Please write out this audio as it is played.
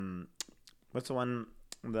What's the one?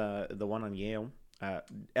 The one on Yale,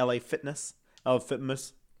 LA Fitness. Oh,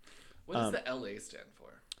 Fitness. What does the LA stand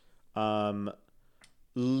for?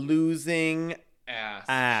 Losing Ass.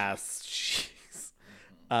 ass cheeks.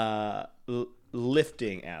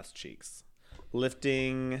 Lifting ass cheeks.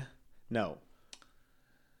 Lifting. No.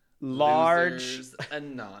 Large. Losers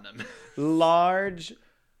Anonymous. Large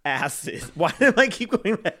asses. Why do I keep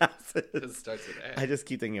going to asses? It starts with A. I just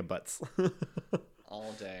keep thinking of butts.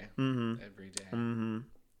 All day. Every day.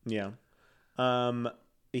 Yeah.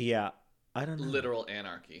 Yeah. I don't know. Literal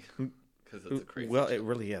anarchy. Because it's a crazy Well, joke. it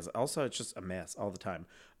really is. Also, it's just a mess all the time.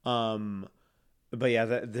 But yeah,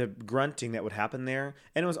 the grunting that would happen there,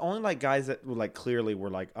 and it was only like guys that were like clearly were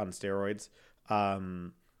like on steroids.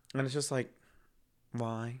 And it's just like,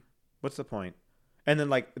 why? What's the point? And then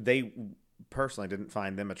like they personally didn't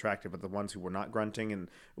find them attractive, but the ones who were not grunting and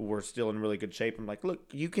were still in really good shape. I'm like, look,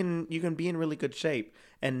 you can be in really good shape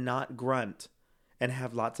and not grunt and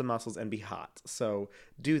have lots of muscles and be hot. So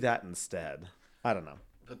do that instead. I don't know.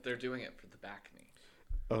 But they're doing it for the back knee.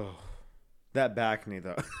 Oh, that back knee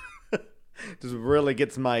though, just really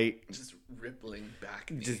gets my Just rippling back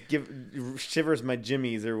knee. just shivers my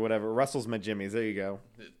jimmies or whatever, rustles my jimmies. There you go.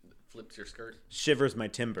 It flips your skirt. Shivers my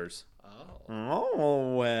timbers. Oh.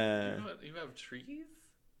 Oh, You have trees?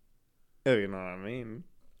 oh, you know what I mean.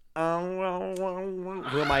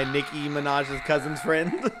 Who am I, Nicki Minaj's cousin's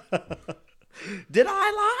friend? Did I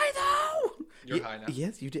lie though? You're high now?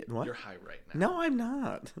 Yes, you did. What? You're high right now. No, I'm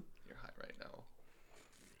not. You're high right now.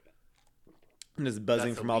 I'm just buzzing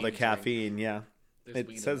That's a from all the weed drink. caffeine. Yeah. There's It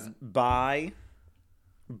weed in says that. buy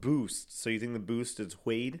boost. So you think the boost is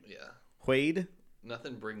Wade? Yeah. Wade?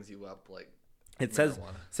 Nothing brings you up like It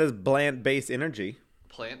marijuana. says bland based energy.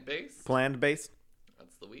 Plant-based? Bland based.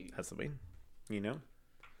 That's the weed. That's the weed. You know?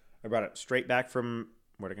 I brought it straight back from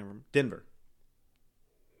where'd it come from? Denver.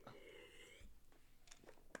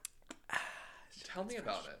 Tell me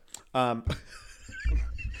about it.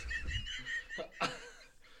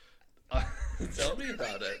 Tell me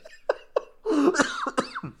about it.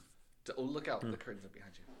 Oh, look out. The curtains are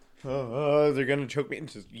behind you. Oh, they're gonna choke me and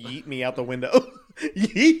just yeet me out the window.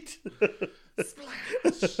 Yeet.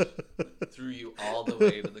 Splash! Threw you all the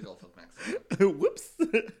way to the Gulf of Mexico. Whoops.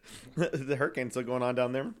 The hurricane's still going on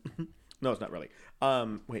down there. No, it's not really.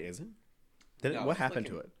 Wait, is it? No, What it's happened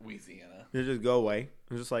like to in it? Louisiana. Did it just go away?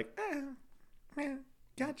 It was just like,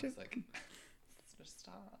 gotcha. It's like, just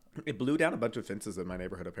stop. It blew down a bunch of fences in my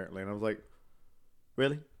neighborhood, apparently. And I was like,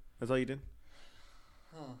 really? That's all you did?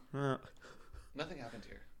 Huh. Nothing happened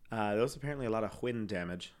here. There was apparently a lot of wind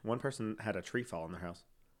damage. One person had a tree fall in their house.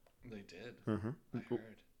 They did. Mm-hmm. I heard.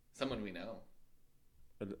 Someone we know.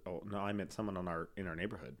 Oh, no, I meant someone in our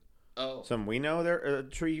neighborhood. Oh. Someone we know, a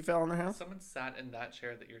tree fell in their house? Someone sat in that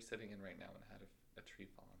chair that you're sitting in right now and had a tree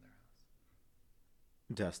fall on their house.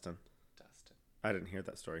 Dustin. Dustin. I didn't hear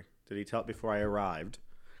that story. Did he tell it before I arrived?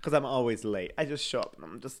 Because I'm always late. I just show up and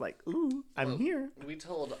I'm just like, ooh, I'm here. We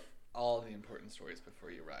told all the important stories before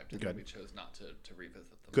you arrived, and Good. then we chose not to revisit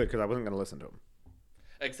them. Good, because I wasn't going to listen to him.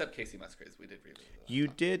 Except Casey Musgraves, we did revisit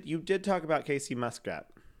that. You did talk about Casey Muskrat.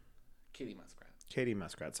 Kitty Muskrat. Katie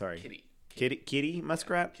Muskrat, sorry. Kitty.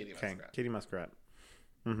 Muskrat? Kitty Okay, Muskrat. Kitty Muskrat.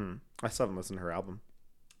 Mm-hmm. I still haven't listened to her album.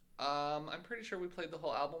 I'm pretty sure we played the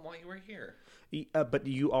whole album while you were here. But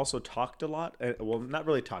you also talked a lot. Well, not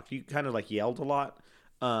really talked. You kind of like yelled a lot.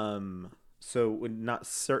 So we're not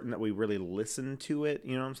certain that we really listened to it.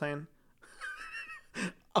 You know what I'm saying?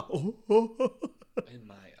 Oh. In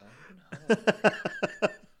my own home.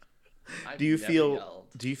 I've Do you never feel? yelled.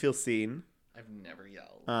 Do you feel seen? I've never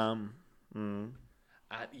yelled.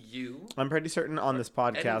 At you. I'm pretty certain on this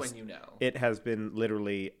podcast, Anyone you know. it has been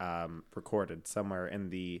literally recorded somewhere in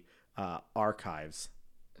the archives.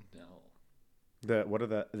 No. What are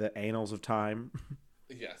the annals of time?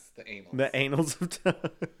 Yes, the anals. The annals of time.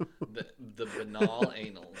 The banal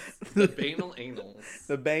anals. The banal anals.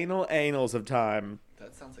 The banal annals of time.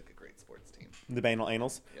 That sounds like a great sports team. The banal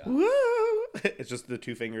annals. Yeah. Woo! It's just the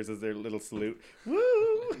two fingers as their little salute.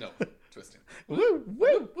 Woo! No, twisting. Woo!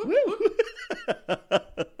 Woo! Woo!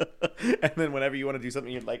 And then whenever you want to do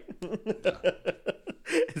something, you're like,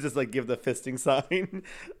 it's just like give the fisting sign.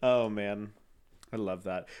 Oh man, I love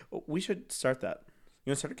that. We should start that. You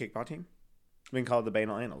want to start a kickball team? We can call it the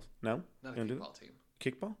banal annals. No, Not a You wanna do kickball team. it?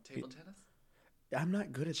 Kickball. Table tennis? I'm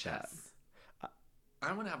not good at Chess.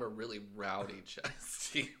 I want to have a really rowdy chess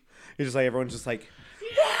team. You're just like everyone's just like,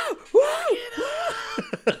 yeah, woo,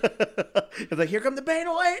 it's like here come the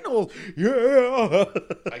banal annals, yeah.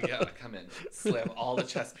 I come in, slam all the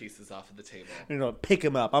chess pieces off of the table. You know, pick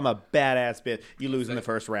him up. I'm a badass bitch. You lose in the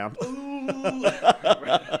first round. Ooh,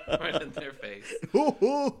 right in their face.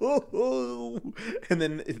 And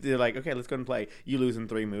then they're like, okay, let's go and play. You lose in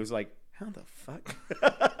 3 moves. Like, how the fuck?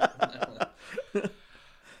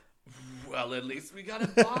 Well, at least we got a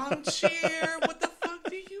bomb cheer. What the fuck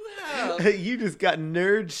do you have? You just got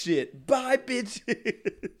nerd shit. Bye, bitches.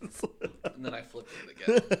 And then I flipped it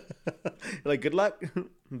again. Like, good luck.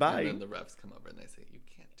 Bye. And then the refs come over and they say, you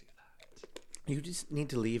can't do that. You just need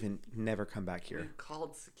to leave and never come back here. We've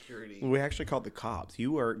called security. We actually called the cops.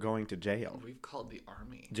 You are going to jail. We've called the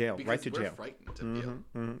army. Jail, because right to we're jail. frightened of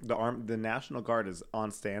you. The National Guard is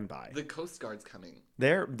on standby. The Coast Guard's coming.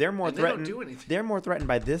 They're more And they threatened. don't do anything. They're more threatened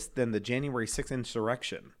by this than the January 6th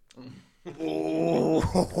insurrection. Well,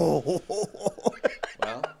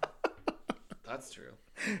 that's true.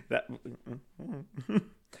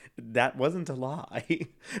 That wasn't a lie.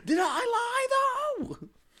 Did I lie though?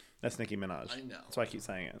 That's Nicki Minaj. I know. That's why I keep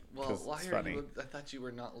saying it. Well, 'cause why it's are funny. you? I thought you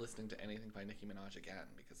were not listening to anything by Nicki Minaj again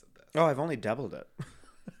because of this. Oh, I've only doubled it.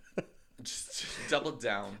 Just double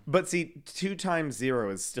down. But see, 2 times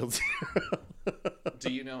 0 is still 0.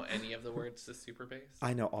 Do you know any of the words to super bass?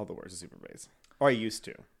 I know all the words of super bass. Or I used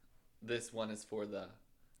to. This one is for the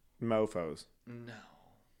Mofos. no.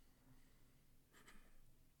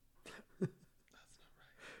 That's not right.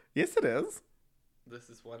 Yes, it is.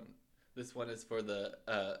 This one is for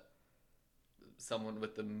the someone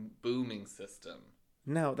with the booming system.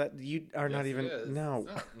 No, that you are not Yes, even. it is. No.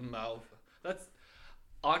 It's not mouth. That's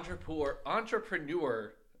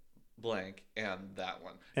entrepreneur blank and that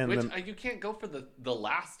one. And Which the- you can't go for the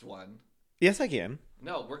last one. Yes, I can.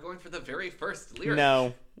 No, we're going for the very first lyric.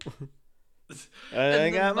 No. I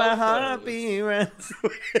And the got my heart mofos. beating.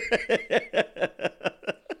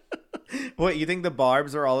 Wait, you think the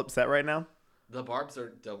Barbs are all upset right now? The Barbs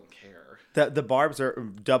don't care. The Barbs are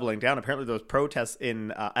doubling down. Apparently, there was protests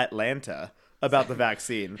in Atlanta about the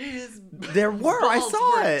vaccine. There were. I balls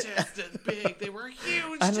saw were it. just as big. They were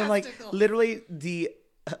huge. And then, like, testicles. literally, the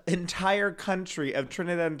entire country of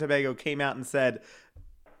Trinidad and Tobago came out and said,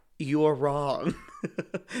 "You're wrong."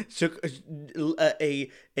 Shook a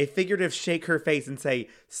figurative shake her face and say,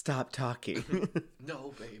 "Stop talking."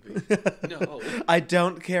 No, baby. No. I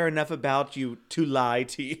don't care enough about you to lie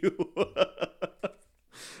to you.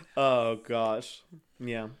 Oh gosh,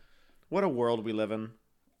 yeah. What a world we live in.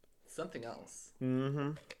 Something else.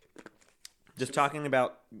 Mm-hmm. Just talking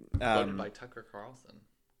about Voted by Tucker Carlson.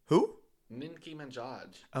 who? Nicki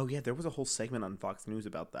Minaj. Oh yeah, there was a whole segment on Fox News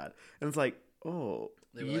about that, and it's like, oh,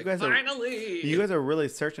 They were you like, guys are finally. you guys are really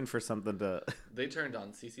searching for something to. They turned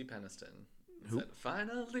on Cece Peniston. Who? Said,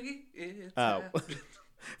 finally, it's Oh, happened."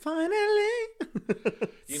 finally.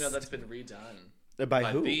 You know that's been redone By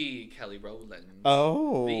who? the Kelly Rowland.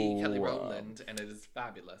 Oh, The Kelly Rowland, and it is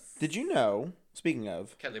fabulous. Did you know? Speaking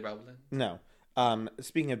of, Kelly Rowland? no.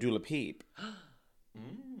 Speaking of Dula Peep,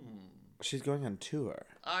 she's going on tour.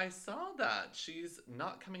 I saw that. She's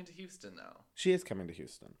not coming to Houston now. She is coming to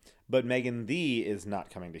Houston, but Megan Thee is not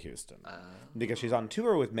coming to Houston because she's on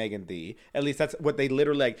tour with Megan Thee. At least that's what they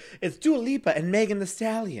literally like. It's Dua Lipa and Megan Thee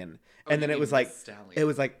Stallion, Oh, and then you it was mean like Miss Stallion. it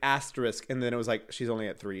was like asterisk, and then it was like she's only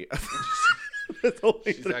at 3. It's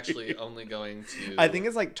only She's 3. actually only going to. I think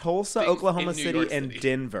it's like Tulsa, things Oklahoma in New City, York and City.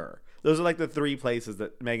 Denver. Those are like the 3 places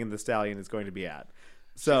that Megan Thee Stallion is going to be at.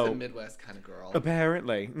 she's So a Midwest kind of girl.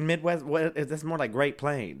 apparently, Midwest. That's more like Great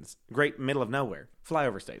Plains, Great Middle of Nowhere,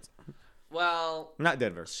 flyover states, Well, not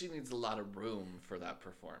Denver. she needs a lot of room for that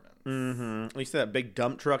performance. Mm-hmm. You see that big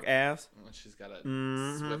dump truck ass? She's got to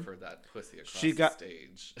Mm-hmm. Swiffer that pussy across She got- the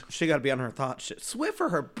stage. She got to be on her thought shit. Swiffer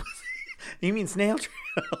her. pussy. You mean snail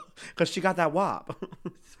trail? Because she got that wop.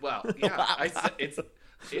 Well, yeah,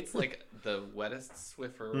 it's like the wettest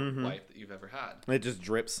Swiffer wipe that you've ever had. It just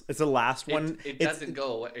drips. It's the last one. It It's- doesn't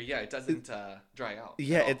go away. Yeah, it doesn't dry out.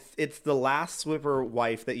 Yeah, at all. it's the last Swiffer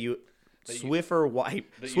wife that you. Swiffer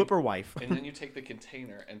wipe. that you- Swiffer wife. And then you take the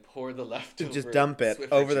container and pour the leftover. Just dump it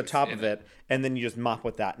Swiffer over the juice top in of it, and then you just mop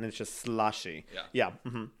with that, and it's just slushy. Yeah. Yeah.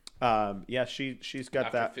 Mm-hmm. Yeah. She's got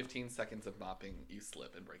After that. 15 seconds of mopping, you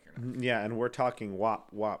slip and break your neck. Yeah, and we're talking wop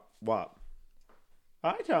wop wop.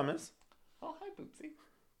 Hi, Thomas. Oh, hi, Boopsy.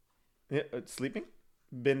 Yeah, sleeping?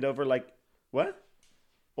 Bend over like what?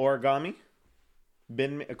 Origami?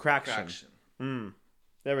 Bend craction. Traction.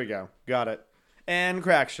 There we go. Got it. And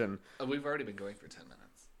craction. We've already been going for 10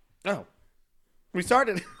 minutes. Oh. We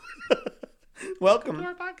started. Welcome. To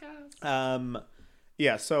our podcast.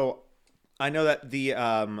 Yeah, so I know that the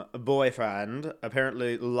boyfriend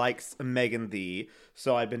apparently likes Megan Thee,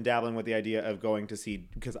 so I've been dabbling with the idea of going to see,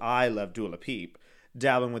 because I love Dua Peep,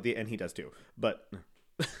 dabbling with the, and he does too, but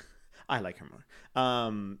I like her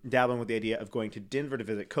more. Dabbling with the idea of going to Denver to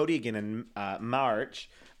visit Cody again in March,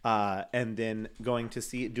 and then going to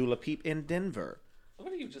see Dua Peep in Denver.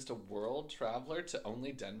 What are you, just a world traveler to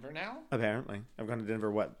only Denver now? Apparently. I've gone to Denver,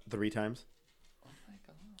 what, 3 times? Oh my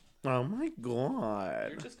god. Oh my god.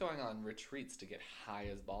 You're just going on retreats to get high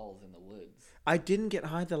as balls in the woods. I didn't get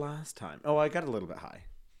high the last time. Oh, I got a little bit high.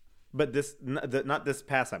 But not this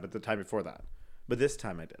past time, but the time before that. But this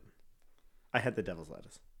time I did. I had the devil's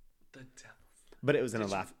lettuce. The devil's. But it was in a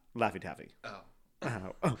Laffy Taffy. Oh.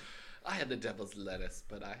 Oh. I had the devil's lettuce,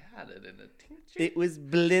 but I had it in a tincture. It was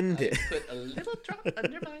blended. I put a little drop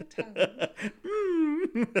under my tongue.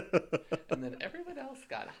 And then everyone else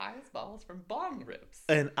got high as balls from bong rips.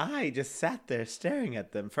 And I just sat there staring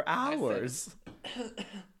at them for hours.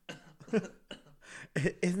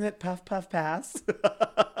 Isn't it puff, puff, pass?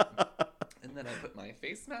 And then I put my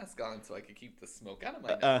face mask on so I could keep the smoke out of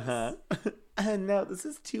my nose. No, this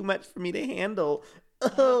is too much for me to handle.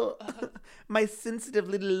 Oh, my sensitive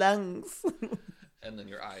little lungs. And then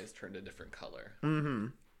your eyes turned a different color. Mm-hmm.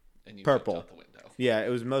 And you Purple. jumped out the window. Yeah, it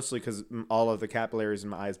was mostly because all of the capillaries in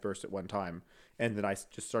my eyes burst at one time. And then I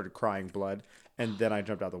just started crying blood. And then I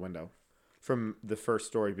jumped out the window from the first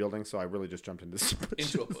story building. So I really just jumped into this bush.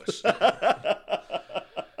 Into a bush.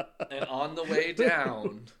 And on the way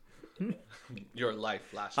down, your life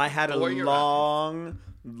flashed. I had a before your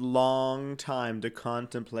long time to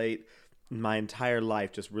contemplate my entire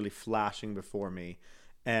life just really flashing before me.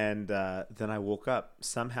 And then I woke up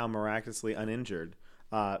somehow miraculously uninjured.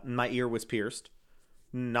 My ear was pierced.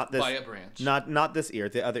 Not this, by a branch. Not this ear.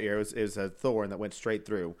 The other ear was a thorn that went straight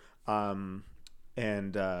through. And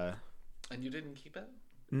you didn't keep it?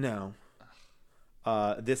 no.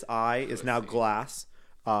 This eye is now glass.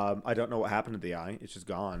 I don't know what happened to the eye. It's just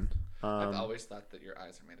gone. I've always thought that your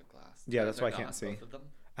eyes are made of glass. Yeah, that's They're why I can't not, see. both of them.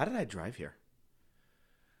 How did I drive here?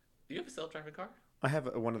 Do you have a self-driving car? I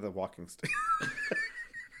have one of the walking sticks.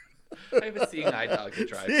 I have a seeing eye dog that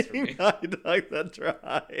drives for me. Seeing eye dog that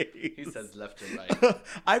drives. He says left and right.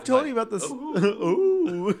 I've told you about this. Ooh.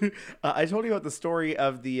 Ooh. I told you about the story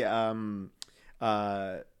of the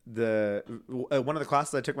one of the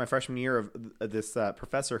classes I took my freshman year of this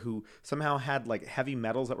professor who somehow had like heavy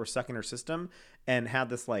metals that were stuck in her system and had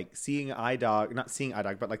this like seeing eye dog, not seeing eye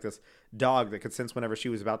dog, but like this dog that could sense whenever she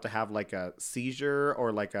was about to have like a seizure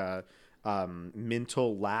or like a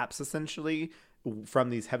mental lapse essentially from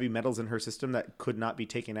these heavy metals in her system that could not be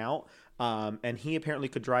taken out. And he apparently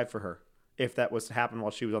could drive for her if that was to happen while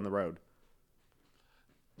she was on the road.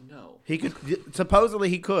 No. He could, supposedly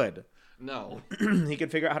he could. No. He could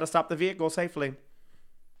figure out how to stop the vehicle safely.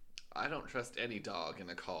 I don't trust any dog in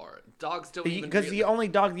a car. Dogs don't even... Because the only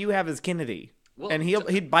dog you have is Kennedy. Well, and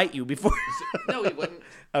he'd bite you before. No, he wouldn't.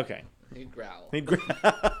 Okay. He'd growl.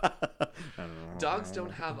 Oh. Dogs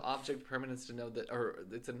don't have object permanence to know that, or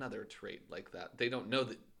it's another trait like that. They don't know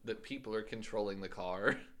that people are controlling the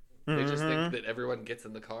car. They just think that everyone gets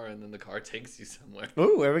in the car and then the car takes you somewhere.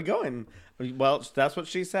 Ooh, where are we going? Well, that's what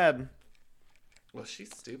she said. Well,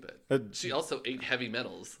 she's stupid. She also ate heavy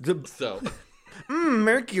metals. So.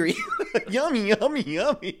 Mercury. Yummy, yummy,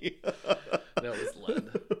 yummy. No, it was lead.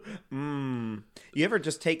 You ever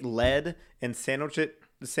just take lead and sandwich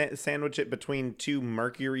it between 2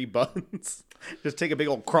 mercury buns? Just take a big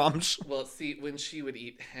old crunch. Well, see, when she would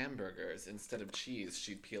eat hamburgers, instead of cheese,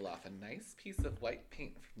 she'd peel off a nice piece of white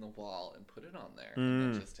paint from the wall and put it on there.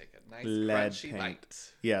 And then just take a nice Lead crunchy paint.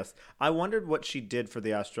 bite. Yes. I wondered what she did for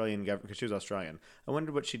the Australian government, because she was Australian. I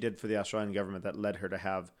wondered what she did for the Australian government that led her to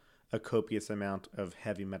have a copious amount of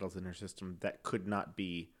heavy metals in her system that could not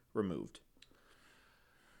be removed.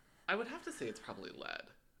 I would have to say it's probably lead.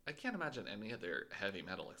 I can't imagine any other heavy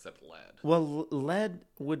metal except lead. Well, lead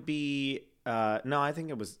would be... no, I think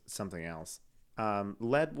it was something else.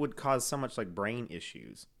 Lead would cause so much like brain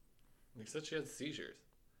issues. You said she had seizures.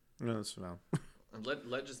 No. And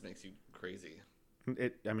lead just makes you crazy.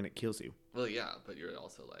 It kills you. Well, yeah, but you're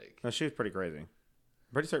also like... No, she was pretty crazy. I'm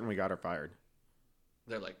pretty certain we got her fired.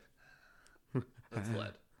 They're like, that's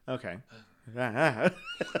lead. Okay. That's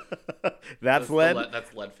lead?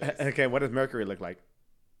 That's lead face. Okay, what does mercury look like?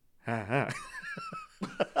 Mercury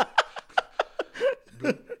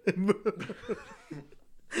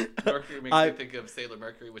makes me think of Sailor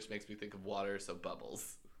Mercury, which makes me think of water, so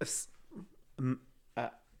bubbles.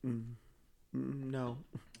 No.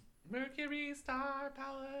 Mercury star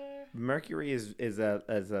power. Mercury is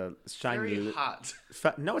a shiny... Very hot.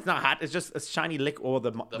 No, it's not hot. It's just a shiny liquid, or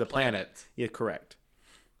the planet. Yeah, correct.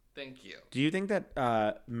 Thank you. Do you think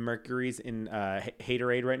that Mercury's in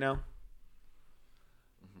Haterade right now?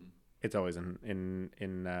 Mm-hmm. It's always in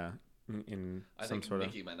I some think sort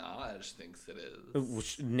Nicki Minaj thinks it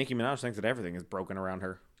is. Nicki Minaj thinks that everything is broken around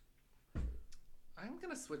her. I'm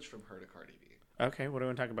gonna switch from her to Cardi B. Okay, what do we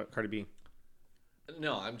want to talk about Cardi B?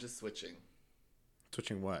 No, I'm just switching.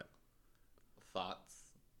 Switching what? Thoughts,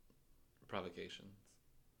 provocations,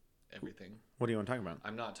 everything. What do you want to talk about?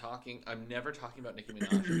 I'm never talking about Nicki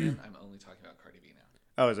Minaj again. I'm only talking about Cardi B now.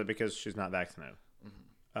 Oh, is it because she's not vaccinated?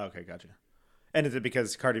 Oh, okay, gotcha. And is it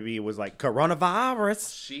because Cardi B was like,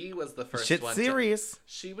 coronavirus? She was the first Shit's one. serious.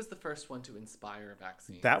 She was the first one to inspire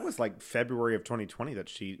vaccines. That was like February of 2020 that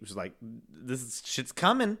she was like, shit's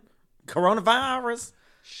coming. Coronavirus.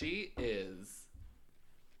 She is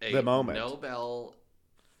a The moment. Nobel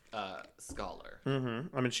scholar.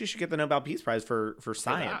 Mm-hmm. I mean, she should get the Nobel Peace Prize for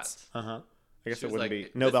science. I guess She it was wouldn't like, be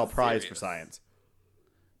 "This Nobel is Prize for serious." science.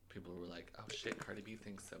 People were like, "Oh shit, Cardi B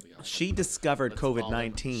thinks so." We are. She discovered Let's follow them.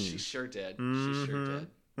 COVID-19. She sure did. She sure did.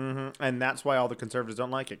 Mm-hmm. And that's why all the conservatives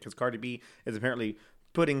don't like it, because Cardi B is apparently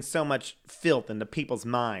putting so much filth into people's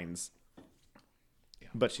minds. Yeah.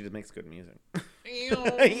 But she just makes good music.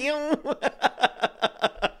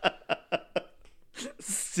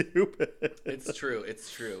 Stupid. It's true.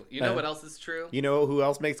 It's true. You know what else is true? You know who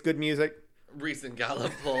else makes good music? Recent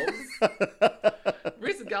Gallup polls.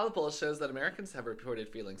 Recent Gallup polls shows that Americans have reported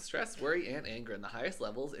feeling stress, worry, and anger in the highest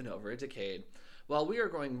levels in over a decade. While we are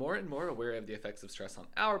growing more and more aware of the effects of stress on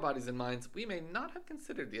our bodies and minds, we may not have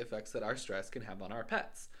considered the effects that our stress can have on our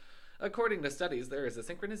pets. According to studies, there is a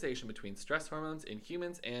synchronization between stress hormones in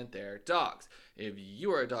humans and their dogs. If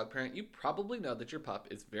you are a dog parent, you probably know that your pup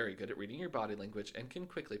is very good at reading your body language and can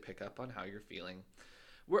quickly pick up on how you're feeling.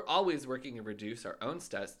 We're always working to reduce our own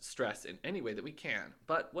stress in any way that we can.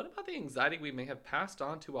 But what about the anxiety we may have passed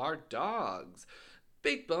on to our dogs?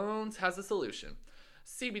 Big Bones has a solution.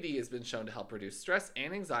 CBD has been shown to help reduce stress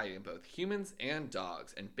and anxiety in both humans and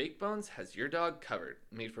dogs, and Baked Bones has your dog covered.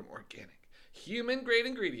 Made from organic, human-grade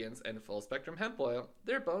ingredients and full-spectrum hemp oil,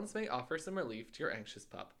 their bones may offer some relief to your anxious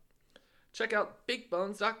pup. Check out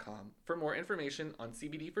BakedBones.com for more information on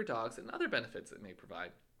CBD for dogs and other benefits it may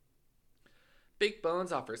provide. Baked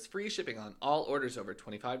Bones offers free shipping on all orders over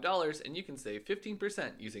 $25, and you can save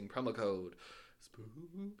 15% using promo code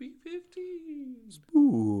SPOOPY15.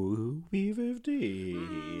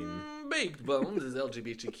 SPOOPY15. Baked Bones is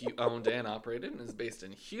LGBTQ owned and operated and is based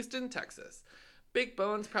in Houston, Texas. Baked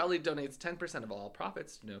Bones proudly donates 10% of all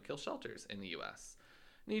profits to no-kill shelters in the U.S.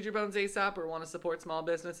 Need your bones ASAP or want to support small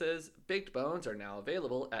businesses? Baked Bones are now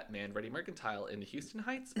available at Man Ready Mercantile in Houston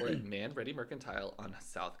Heights or at Man Ready Mercantile on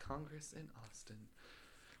South Congress in Austin.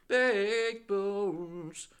 Baked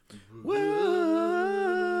Bones.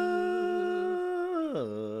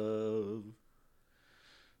 Whoa.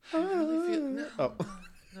 I really feel... No. Oh.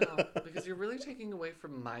 No, because you're really taking away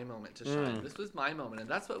from my moment to shine. This was my moment, and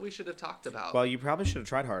that's what we should have talked about. Well, you probably should have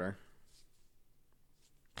tried harder.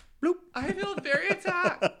 Bloop. I feel very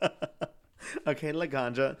attacked. Okay,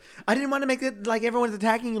 Laganja. I didn't want to make it like everyone's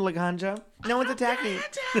attacking you, Laganja. No one's attacking you.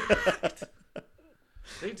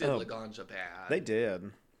 They did Laganja bad. They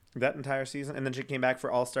did. That entire season. And then she came back for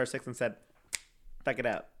All-Star 6 and said, back it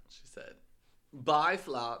up. She said, bye,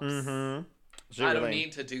 flops. Mm-hmm. I don't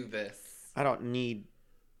need to do this. I don't need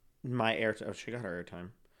my airtime. Oh, she got her airtime.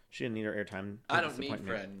 She didn't need her airtime. I don't need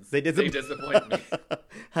friends. They disappoint me.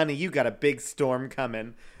 Honey, you got a big storm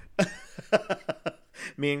coming.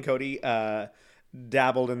 Me and Cody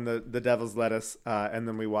dabbled in the devil's lettuce, and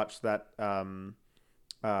then we watched that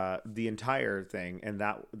the entire thing, and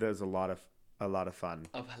that there's a lot of fun.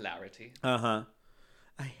 Of hilarity. I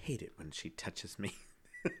hate it when she touches me.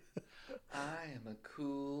 I am a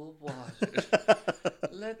cool water.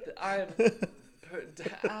 I am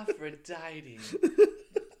Aphrodite.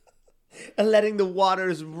 Letting the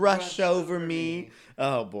waters rush over me.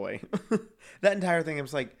 Oh boy, that entire thing. I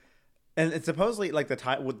was like, and it's supposedly like the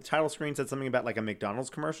title screen said something about like a McDonald's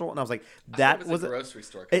commercial, and I was like, that was a grocery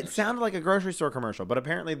store commercial. It sounded like a grocery store commercial, but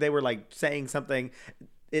apparently they were like saying something.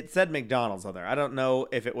 It said McDonald's on there. I don't know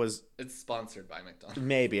if it was. It's sponsored by McDonald's.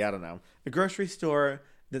 Maybe, I don't know. A grocery store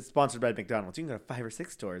that's sponsored by McDonald's. You can go to 5 or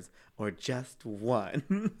 6 stores or just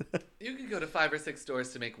one. You can go to 5 or 6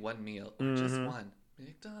 stores to make one meal or just one.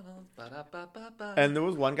 McDonald's. Ba-da-ba-ba-ba. And there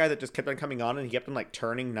was one guy that just kept on coming on, and he kept on like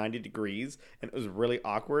turning 90 degrees, and it was really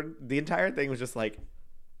awkward. The entire thing was just like,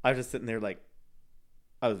 I was just sitting there like,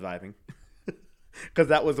 I was vibing. Because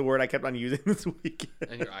that was the word I kept on using this week.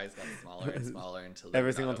 And your eyes got smaller and smaller until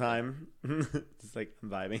every single time. Just like, I'm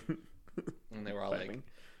vibing. And they were all like,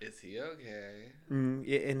 is he okay?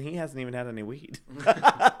 Yeah, and he hasn't even had any weed.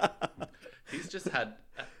 He's just had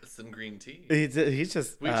some green tea. He's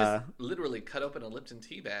just... We just literally cut open a Lipton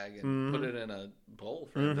tea bag and put it in a bowl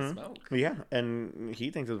for him to smoke. Yeah, and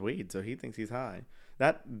he thinks it's weed, so he thinks he's high.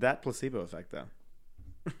 That placebo effect, though.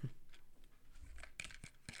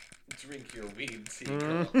 Drink your weed tea.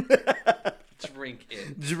 Drink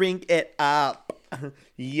it. Drink it up.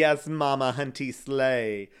 Yes, Mama Hunty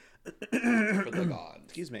Slay. For the gods.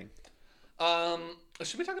 Excuse me.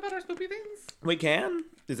 Should we talk about our spoopy things? We can.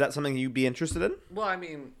 Is that something you'd be interested in? Well, I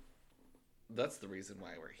mean, that's the reason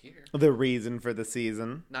why we're here. The reason for the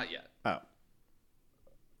season. Not yet. Oh,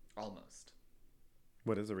 Almost.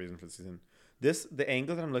 what is the reason for the season? The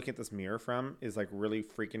angle that I'm looking at this mirror from is like really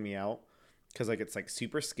freaking me out because like it's like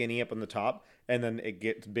super skinny up on the top and then it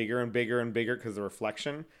gets bigger and bigger and bigger because the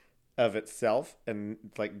reflection of itself, and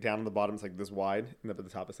like down on the bottom it's like this wide and up at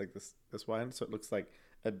the top it's like this wide, so it looks like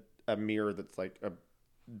a mirror that's like a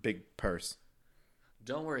big purse.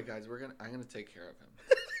 Don't worry, guys. I'm gonna take care of him.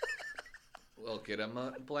 We'll get him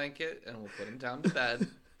a blanket and we'll put him down to bed.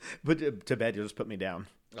 But to bed, you'll just put me down.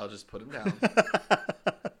 I'll just put him down.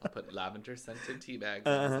 I'll put lavender scented tea bags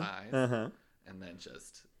in his eyes, and then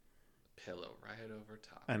just pillow right over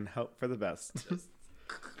top. And hope for the best. Just...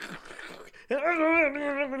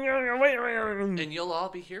 and you'll all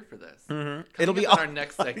be here for this. It'll be on our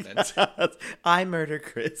next segment. I murder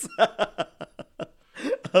Chris.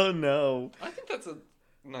 Oh no! I think that's a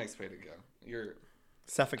nice way to go. You're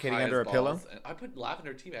suffocating high under as a pillow. balls, and I put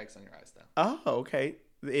lavender tea bags on your eyes now. Oh, okay.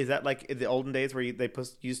 Is that like in the olden days where they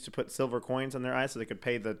used to put silver coins on their eyes so they could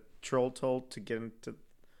pay the troll toll to get into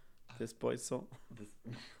this boy's soul?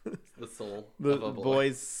 The soul The of a boy.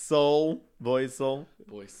 boy's soul. Boy's soul.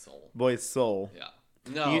 Boy's soul. Boy's soul. Yeah.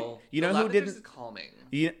 No. You know who lavender's didn't? calming.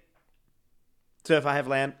 You, so if I have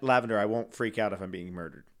lavender, I won't freak out if I'm being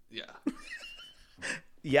murdered. Yeah.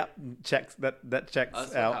 Yep, checks that checks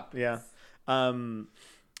That's out. what Yeah.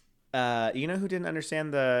 You know who didn't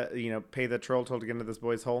understand the pay the troll toll to get into this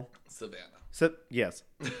boy's hole? Savannah. So yes,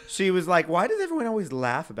 she was like, "Why does everyone always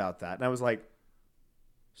laugh about that?" And I was like,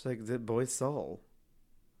 "She's like the boy's soul."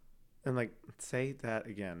 And like, say that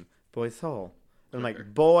again, boy's soul. And I'm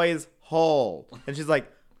like, boy's hole. And she's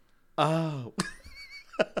like, "Oh."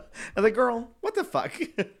 I was like, "Girl, what the fuck?"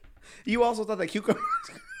 You also thought that cucumber.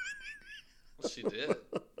 She did.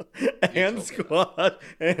 And told me squash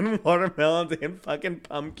and watermelons and fucking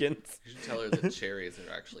pumpkins. You should tell her that cherries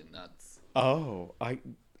are actually nuts. Oh, I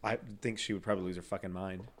think she would probably lose her fucking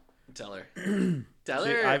mind. Tell her. Tell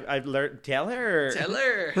her. I've learned. Tell her. Tell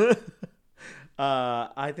her.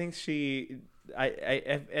 I think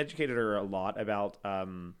I've educated her a lot about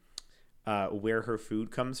where her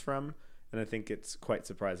food comes from, and I think it's quite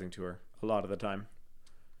surprising to her a lot of the time.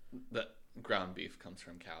 The ground beef comes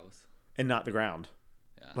from cows. And not the ground.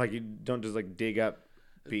 Yeah. Like you don't just like dig up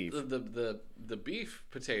beef. The beef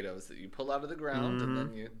potatoes that you pull out of the ground and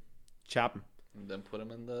then you Chop them. and then put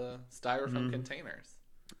them in the styrofoam containers.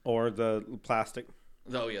 Or the plastic.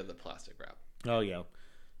 Oh yeah, the plastic wrap. Oh yeah.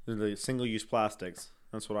 The single-use plastics.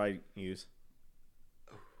 That's what I use.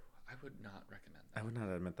 I would not recommend that. I would not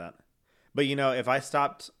admit that. But if I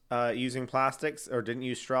stopped using plastics or didn't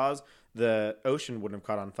use straws, the ocean wouldn't have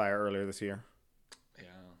caught on fire earlier this year. Yeah,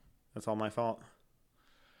 That's all my fault.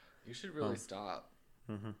 you should really stop.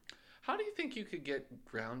 Mm-hmm. How do you think you could get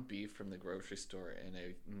ground beef from the grocery store in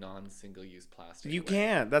a non-single-use plastic? You way?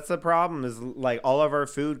 can't. That's the problem. Is like all of our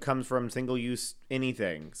food comes from single-use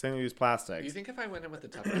anything, single-use plastics. You think if I went in with a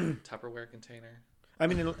Tupperware container? I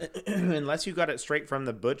mean, unless you got it straight from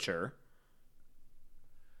the butcher.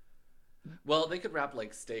 Well, they could wrap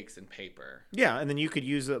like steaks in paper. Yeah, and then you could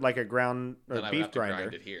use it like a ground or Then I would beef have to grinder.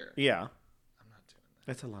 grind it here. Yeah, I'm not doing that.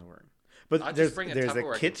 that's a lot of work. But I'll there's just bring a a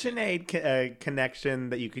Tupperware KitchenAid connection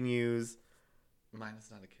that you can use. Mine is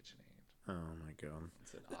not a KitchenAid. Oh my god.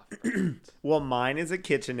 It's an off-brand. Well, mine is a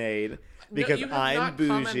KitchenAid because you have I'm not bougie.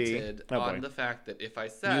 commented Oh, on boy. the fact that if I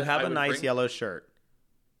said You have I a would nice bring... yellow shirt.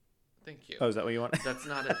 Thank you. Oh, is that what you want? That's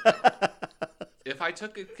not it. If I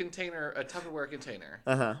took a Tupperware container,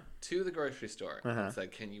 to the grocery store and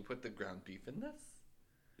said, "Can you put the ground beef in this?"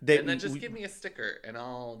 and then just give me a sticker, and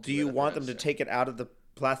I'll. Do you want them to take it out of the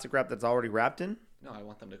plastic wrap that's already wrapped in? No, I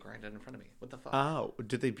want them to grind it in front of me. What the fuck? Oh,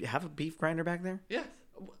 do they have a beef grinder back there? Yes.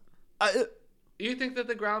 Uh, You think that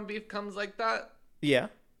the ground beef comes like that? yeah.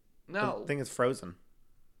 No. I think it's frozen.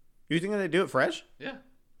 You think that they do it fresh? Yeah.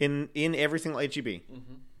 In every single HEB?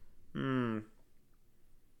 Mm-hmm.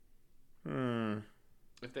 Hmm.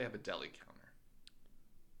 If they have a deli counter.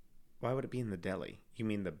 Why would it be in the deli? You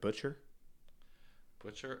mean the butcher?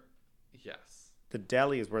 Butcher? Yes. The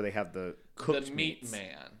deli is where they have the cooked The meat meats.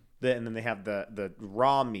 man. And then they have the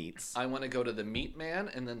raw meats. I want to go to the meat man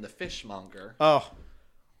and then the fishmonger. Oh,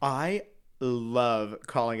 I love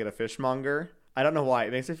calling it a fishmonger. I don't know why.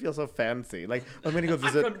 It makes me feel so fancy. Like, I'm going to go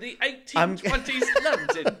visit... I'm from the 1820s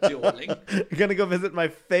London, darling. I'm going to go visit my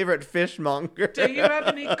favorite fishmonger. Do you have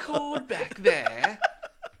any code back there?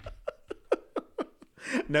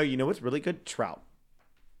 No, you know what's really good? Trout.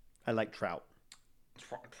 I like trout.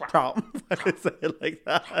 Tom. Why did I say it like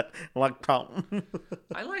that? Like Tom.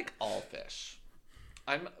 I like all fish.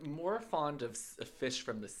 I'm more fond of fish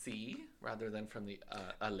from the sea rather than from the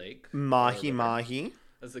a lake. Mahi mahi.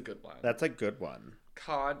 That's a good one. That's a good one.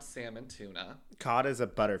 Cod, salmon, tuna. Cod is a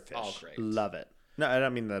butterfish. All great. Love it. No, I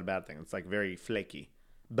don't mean that a bad thing. It's like very flaky,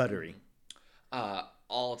 buttery.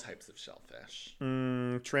 All types of shellfish.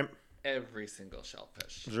 Shrimp. Every single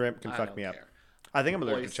shellfish. Shrimp can I fuck don't me up. care. I think I'm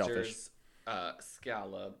allergic to shellfish. Oysters,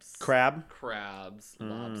 scallops, crabs,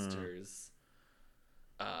 lobsters.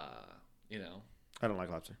 You know, I don't like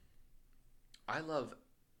lobster. I love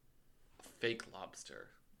fake lobster.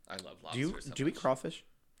 I love lobster. Do you eat crawfish?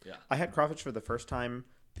 Yeah. I had crawfish for the first time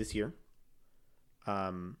this year.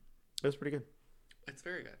 It was pretty good. It's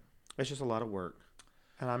very good. It's just a lot of work,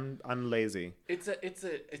 and I'm lazy. It's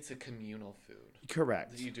a communal food.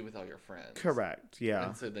 Correct. That you do with all your friends. Correct. Yeah.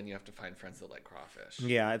 And so then you have to find friends that like crawfish.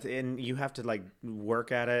 Yeah, and you have to like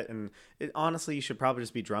work at it, and honestly, you should probably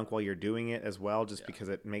just be drunk while you're doing it as well, just because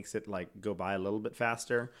it makes it like go by a little bit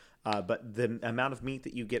faster. But the amount of meat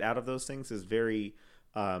that you get out of those things is very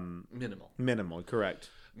minimal. Minimal, correct.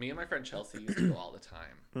 Me and my friend Chelsea used to go all the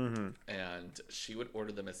time, and she would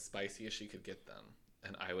order them as spicy as she could get them,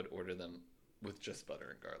 and I would order them with just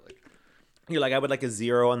butter and garlic. You're like, I would like a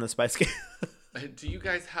 0 on the spice scale. Do you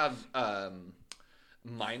guys have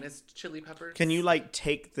minus chili peppers? Can you like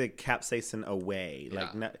take the capsaicin away? Yeah.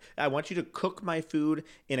 Like, I want you to cook my food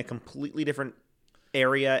in a completely different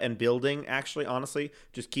area and building. Actually, honestly,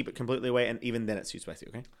 just keep it completely away, and even then, it's too spicy.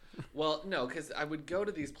 Okay. Well, no, because I would go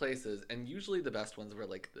to these places, and usually the best ones were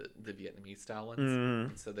like the Vietnamese style ones.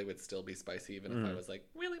 And so they would still be spicy, even if I was like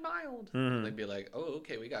really mild. And they'd be like, "Oh,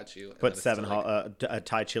 okay, we got you." And Put then 7 like,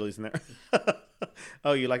 Thai chilies in there.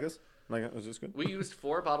 Oh, you like this? Like, is this good? we used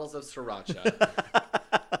 4 bottles of sriracha,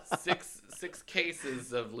 six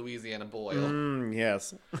cases of Louisiana boil,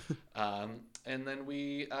 Yes. and then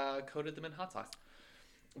we coated them in hot sauce.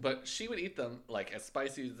 But she would eat them like as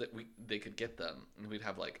spicy as they could get them, and we'd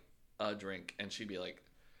have like a drink, and she'd be like,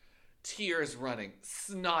 tears running,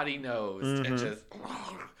 snotty nosed, and just,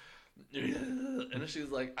 and she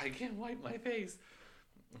was like, I can't wipe my face,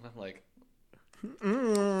 and I'm like,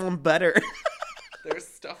 Butter. there's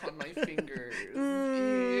stuff on my fingers.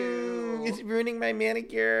 Ew. It's ruining my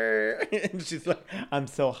manicure. And she's like, I'm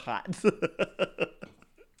so hot.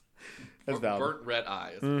 That's valid. Burnt red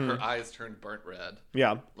eyes. Her eyes turned burnt red.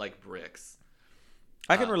 Yeah. Like bricks.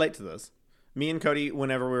 I can relate to this. Me and Cody,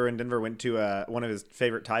 whenever we were in Denver, went to one of his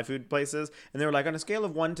favorite Thai food places, and they were like, on a scale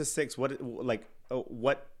of 1 to 6, what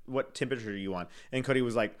temperature do you want? And Cody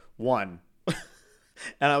was like 1,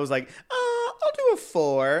 and I was like, I'll do a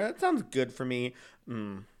 4. That sounds good for me.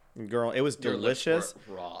 Girl, it was delicious.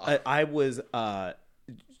 Raw. I was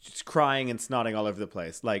just crying and snotting all over the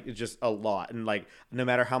place, like just a lot, and like no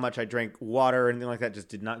matter how much I drank water or anything like that, just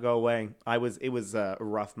did not go away. It was a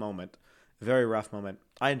rough moment. Very rough moment.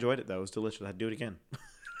 I enjoyed it though. It was delicious. I'd do it again.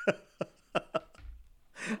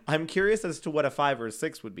 I'm curious as to what a 5 or a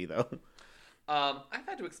 6 would be though. I've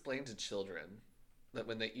had to explain to children that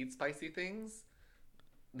when they eat spicy things,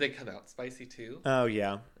 they come out spicy too. Oh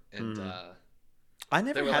yeah. And I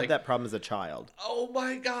never had like, that problem as a child. Oh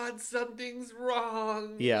my God, something's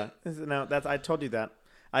wrong. Yeah. No, I told you that.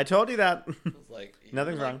 I told you that. I was like,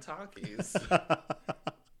 Nothing's like wrong. Takis.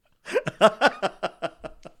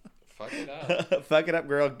 Fuck it up. Fuck it up,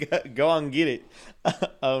 girl. Go on, get it.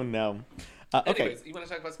 Oh no. Okay. Anyways, you want to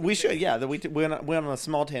talk about We should, yeah. We went on a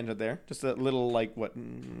small tangent there. Just a little,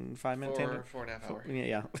 5-minute tangent? 4.5 hours.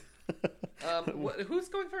 Yeah. Who's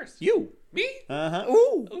going first? You. Me? Uh-huh.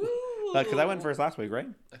 Ooh. Ooh. Because I went first last week, right?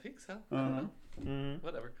 I think so. I don't know.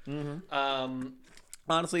 Whatever.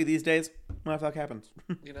 Honestly, these days, what the fuck happens?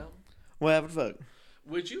 You know? What the fuck?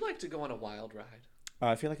 Would you like to go on a wild ride?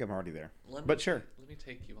 I feel like I'm already there. Let But sure. Let me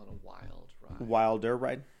take you on a wild ride. Wilder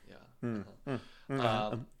ride?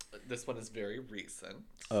 Yeah. This one is very recent.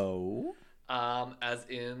 Oh. As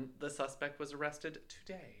in, the suspect was arrested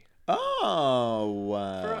today Oh.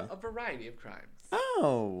 for a variety of crimes.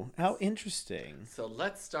 Oh. How interesting. So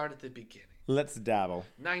let's start at the beginning. Let's dabble.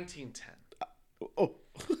 1910. Oh.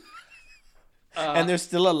 And they're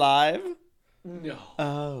still alive? No.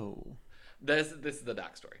 Oh. This is the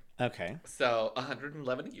backstory. Okay. So,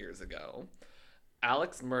 111 years ago,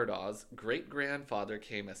 Alex Murdaugh's great-grandfather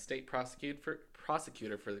became a state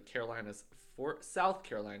prosecutor for the South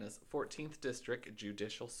Carolina's 14th District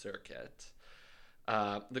Judicial Circuit.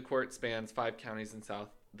 The court spans 5 counties in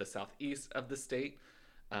the southeast of the state,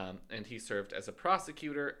 and he served as a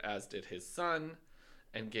prosecutor, as did his son,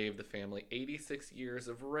 and gave the family 86 years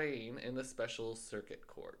of reign in the special circuit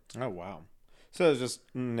court. Oh, wow. So it's just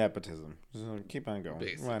nepotism. Just keep on going.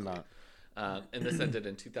 Basically. Why not? And this ended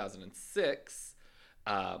in 2006,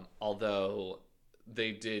 although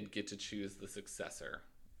they did get to choose the successor.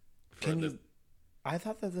 I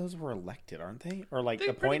thought that those were elected, aren't they? Or like They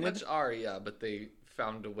pretty appointed? much are, yeah, but they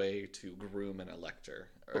found a way to groom an elector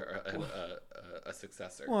or a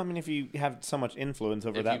successor. Well, I mean, if you have so much influence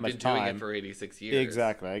over if that you've much been time, doing it for 86 years.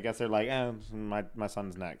 exactly. I guess they're like, my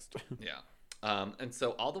son's next. Yeah. And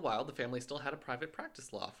so all the while, the family still had a private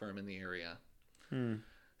practice law firm in the area,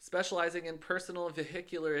 specializing in personal and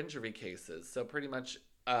vehicular injury cases. So pretty much,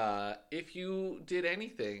 if you did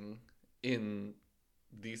anything in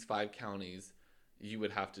these 5 counties, you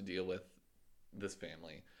would have to deal with this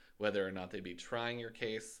family, whether or not they'd be trying your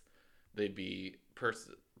case, they'd be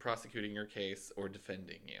prosecuting your case, or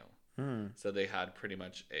defending you. So they had pretty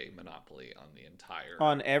much a monopoly on the entire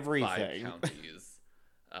On everything. 5 counties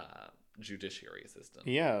judiciary system.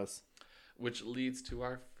 Yes. Which leads to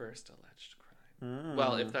our first alleged crime.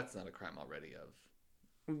 Well, if that's not a crime already of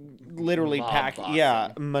Literally mob yeah,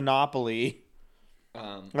 bossing. monopoly.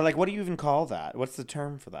 Or like, what do you even call that? What's the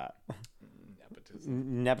term for that?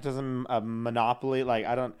 Nepotism, a monopoly. Like,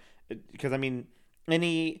 I don't, because I mean,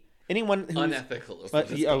 anyone who's unethical. Is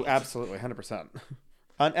what it's oh, called. absolutely, 100%.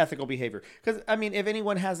 Unethical behavior. Because I mean, if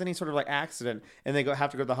anyone has any sort of like accident and they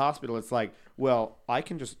have to go to the hospital, it's like, well, I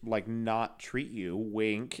can just like not treat you,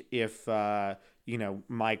 wink, if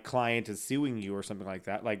my client is suing you or something like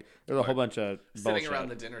that. Like, there's a whole bunch of sitting bullshit. around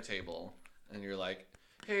the dinner table, and you're like,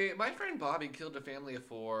 "Hey, my friend Bobby killed a family of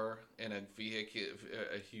 4 in a vehicle.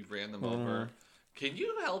 He ran them over. Can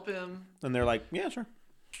you help him? And they're like, yeah, sure.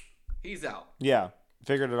 He's out." Yeah,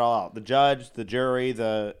 figured it all out. The judge, the jury,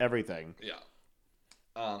 the everything. Yeah.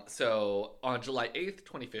 So on July 8th,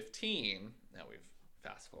 2015, now we've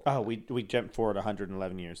fast forward. Oh, we jumped forward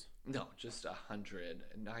 111 years. No, just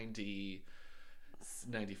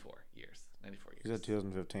 94 years. 94 years. You said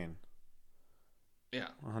 2015. Yeah.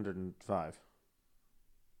 105.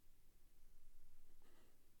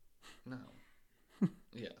 No.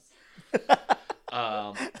 Yes.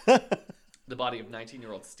 The body of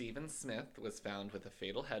 19-year-old Stephen Smith was found with a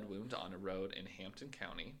fatal head wound on a road in Hampton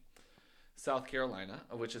County, South Carolina,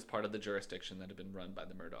 which is part of the jurisdiction that had been run by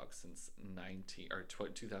the Murdochs since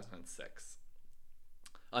 2006.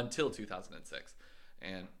 Until 2006.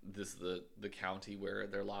 And this is the county where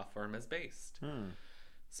their law firm is based.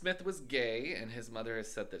 Smith was gay, and his mother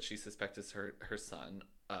has said that she suspected her son.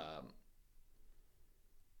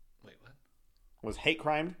 Wait, what? Was hate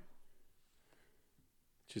crime?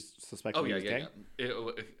 She's suspecting he was gay?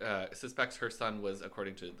 Suspects her son was,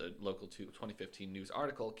 according to the local 2015 news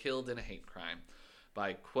article, killed in a hate crime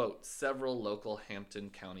by, quote, several local Hampton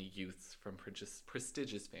County youths from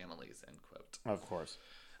prestigious families, end quote. Of course.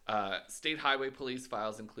 State highway police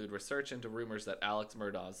files include research into rumors that Alex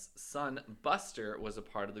Murdaugh's son, Buster, was a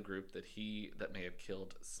part of the group that may have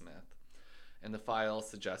killed Smith. And the files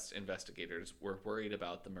suggest investigators were worried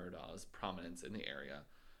about the Murdaugh's prominence in the area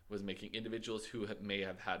was making individuals who may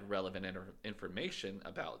have had relevant information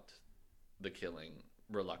about the killing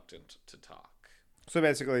reluctant to talk. So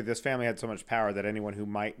basically, this family had so much power that anyone who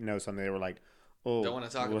might know something, they were like, "Oh, don't want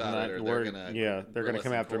to talk about it, or they're gonna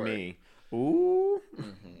come after me." Ooh.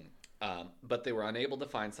 But they were unable to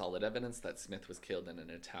find solid evidence that Smith was killed in an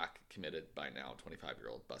attack committed by now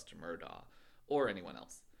 25-year-old Buster Murdaugh or anyone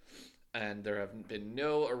else. And there have been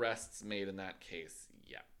no arrests made in that case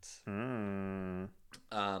yet.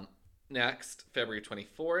 Next, February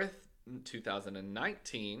 24th,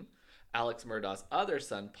 2019, Alex Murdaugh's other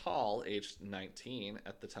son, Paul, aged 19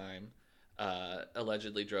 at the time,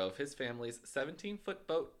 allegedly drove his family's 17-foot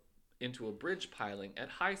boat into a bridge piling at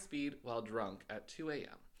high speed while drunk at 2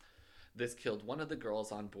 a.m. This killed one of the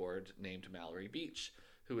girls on board, named Mallory Beach,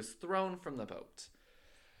 who was thrown from the boat.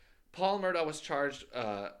 Paul Murdaugh was charged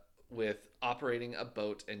with operating a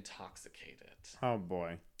boat intoxicated. Oh,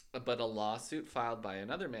 boy. But a lawsuit filed by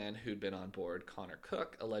another man who'd been on board, Connor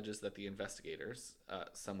Cook, alleges that the investigators,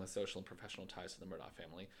 some with social and professional ties to the Murdaugh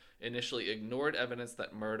family, initially ignored evidence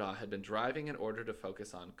that Murdaugh had been driving in order to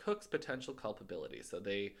focus on Cook's potential culpability. So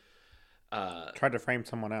they tried to frame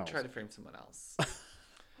someone else.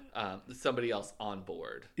 Somebody else on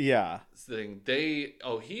board. Yeah. Saying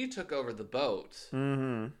he took over the boat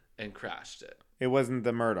and crashed it. It wasn't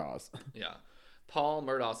the Murdaughs. Yeah. Paul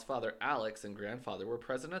Murdaugh's father, Alex, and grandfather were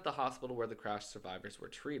present at the hospital where the crash survivors were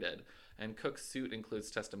treated, and Cook's suit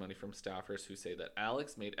includes testimony from staffers who say that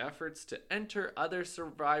Alex made efforts to enter other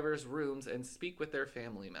survivors' rooms and speak with their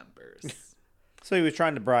family members. So he was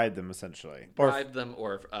trying to bribe them, essentially. Bribe them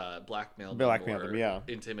or blackmail them, yeah.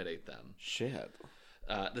 intimidate them. Shit.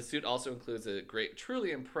 The suit also includes a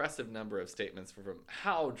truly impressive number of statements from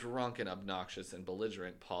how drunk and obnoxious and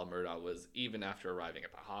belligerent Paul Murdaugh was even after arriving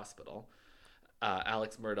at the hospital.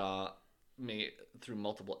 Alex Murdaugh, through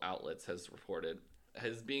multiple outlets, has reported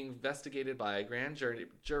is being investigated by a grand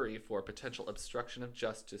jury for potential obstruction of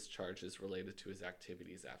justice charges related to his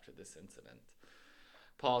activities after this incident.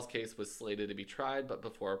 Paul's case was slated to be tried, but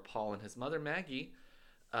before Paul and his mother, Maggie,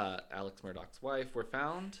 Alex Murdaugh's wife,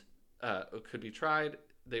 could be tried,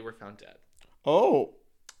 they were found dead. Oh.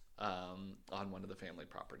 On one of the family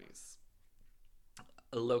properties.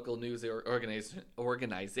 A local news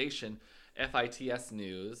organization, FITS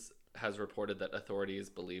News, has reported that authorities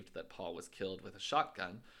believed that Paul was killed with a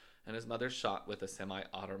shotgun and his mother shot with a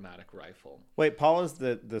semi-automatic rifle. Wait, Paul is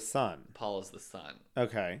the son. Paul is the son.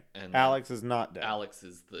 Okay. And Alex is not dead. Alex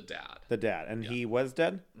is the dad. The dad. And he was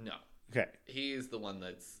dead? No. Okay. He's the one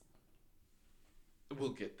that's...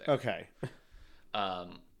 We'll get there. Okay.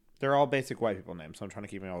 They're all basic white people names, so I'm trying to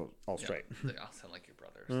keep them all straight. They all sound like your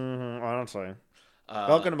brothers. Mm-hmm, honestly.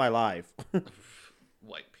 Welcome to my life.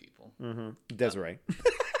 White people. Mm-hmm. Desiree.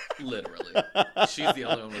 Literally. She's the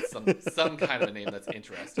only one with some kind of a name that's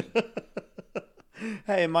interesting.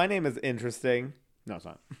 Hey, my name is interesting. No, it's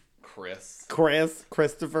not.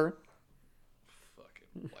 Christopher.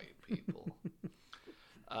 Fucking white people.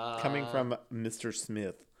 Coming from Mr.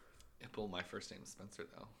 Smith. Well, my first name is Spencer,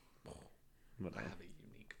 though. I have a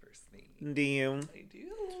unique first name. Do you? I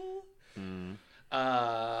do.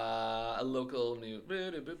 A local news.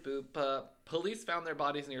 Police found their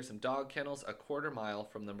bodies near some dog kennels a quarter-mile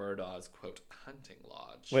from the Murdaugh's, quote, hunting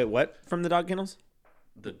lodge. Wait, what? From the dog kennels?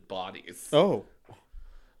 The bodies. Oh.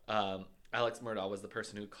 Alex Murdaugh was the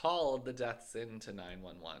person who called the deaths into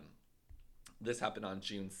 911. This happened on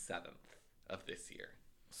June 7th of this year.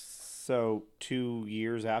 So 2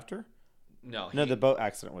 years after? No, the boat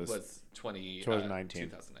accident was 2019,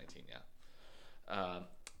 yeah.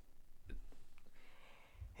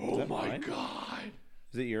 Oh my mine? God.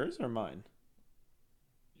 Is it yours or mine?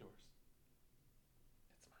 Yours.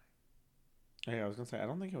 It's mine. Hey, I was going to say, I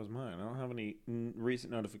don't think it was mine. I don't have any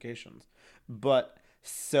recent notifications. But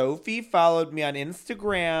Sophie followed me on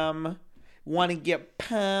Instagram. Want to get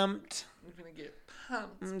pumped? I'm going to get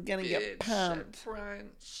pumped. I'm going to get pumped.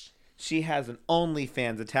 Brunch. She has an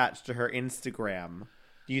OnlyFans attached to her Instagram.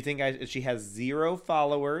 Do you think she has 0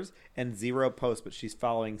 followers and 0 posts, but she's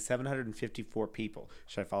following 754 people?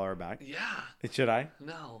 Should I follow her back? Yeah. Should I?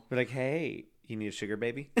 No. Be like, hey, you need a sugar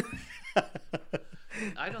baby?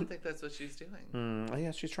 I don't think that's what she's doing. Oh, yeah,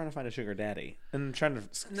 she's trying to find a sugar daddy and trying to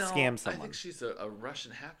scam someone. I think she's a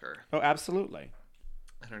Russian hacker. Oh, absolutely.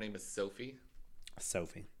 And her name is Sophie.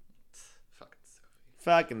 Sophie. Fucking Sophie.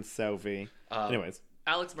 Fucking Sophie. Anyways.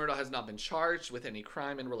 Alex Murdaugh has not been charged with any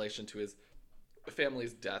crime in relation to his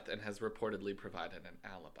family's death and has reportedly provided an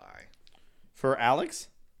alibi. For Alex?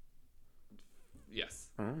 Yes.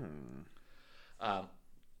 Mm.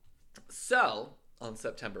 So, on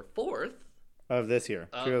September 4th... Of this year.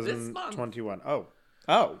 Of 2021. This month.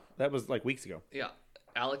 Oh, that was like weeks ago. Yeah.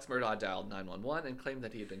 Alex Murdaugh dialed 911 and claimed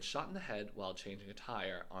that he had been shot in the head while changing a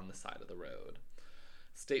tire on the side of the road.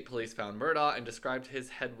 State police found Murdaugh and described his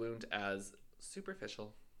head wound as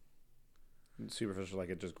superficial. Superficial, like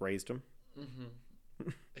it just grazed him? Mm-hmm.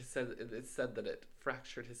 It said that it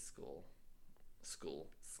fractured his skull.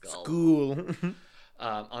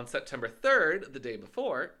 On September 3rd, the day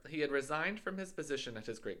before, he had resigned from his position at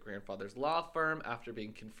his great-grandfather's law firm after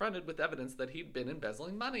being confronted with evidence that he'd been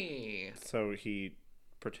embezzling money. So he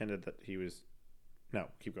pretended that he was... No,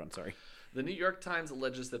 keep going, sorry. The New York Times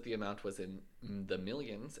alleges that the amount was in the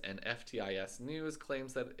millions, and FTIS News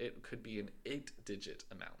claims that it could be an 8-digit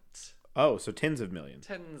amount. Oh, so tens of millions.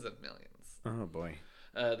 Tens of millions. Oh, boy.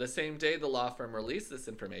 The same day the law firm released this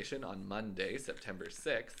information, on Monday, September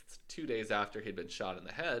 6th, 2 days after he'd been shot in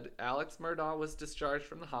the head, Alex Murdaugh was discharged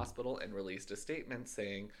from the hospital and released a statement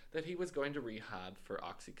saying that he was going to rehab for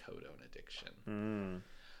oxycodone addiction.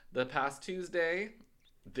 The past Tuesday,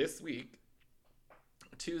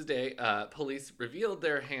 police revealed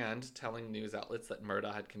their hand, telling news outlets that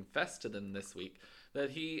Murdaugh had confessed to them this week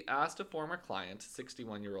that he asked a former client,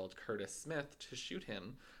 61-year-old Curtis Smith, to shoot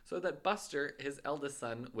him so that Buster, his eldest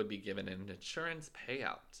son, would be given an insurance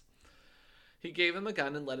payout. He gave him a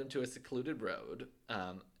gun and led him to a secluded road,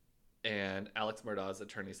 and Alex Murdaugh's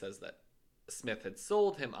attorney says that Smith had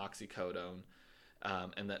sold him oxycodone,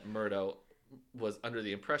 and that Murdaugh was under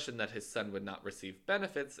the impression that his son would not receive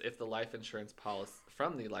benefits if the life insurance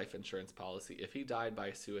policy if he died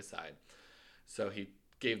by suicide. So he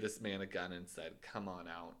gave this man a gun and said, "Come on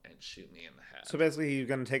out and shoot me in the head." So basically, he's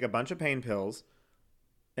going to take a bunch of pain pills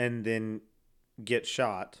and then get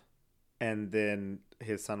shot and then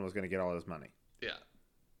his son was going to get all his money. Yeah.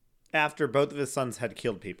 After both of his sons had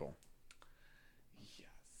killed people. Yes.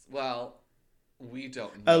 Well, we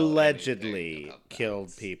don't know Allegedly about killed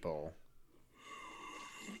that. people.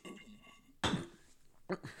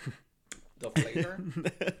 The flavor?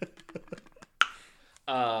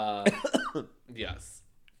 Yes.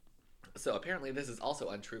 So apparently this is also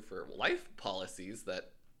untrue for life policies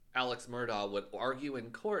that Alex Murdaugh would argue in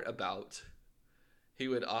court about. He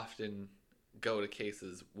would often go to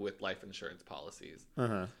cases with life insurance policies.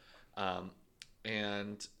 Uh-huh.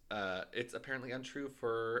 And it's apparently untrue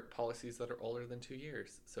for policies that are older than 2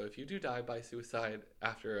 years. So if you do die by suicide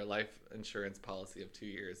after a life insurance policy of 2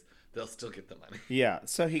 years, they'll still get the money. Yeah,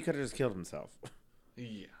 so he could have just killed himself.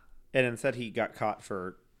 Yeah. And instead he got caught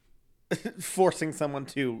for forcing someone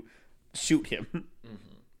to shoot him.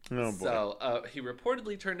 Mm-hmm. Oh, boy. So he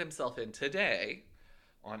reportedly turned himself in today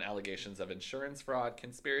on allegations of insurance fraud,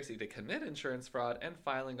 conspiracy to commit insurance fraud, and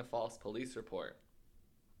filing a false police report.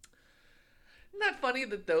 Isn't that funny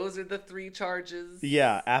that those are the 3 charges?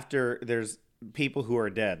 Yeah, after there's people who are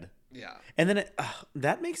dead. Yeah. And then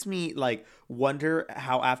that makes me like wonder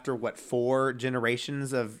how after 4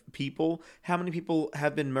 generations of people, how many people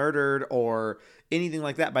have been murdered or anything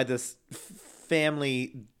like that by this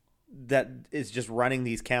family that is just running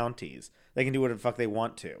these counties. They can do whatever the fuck they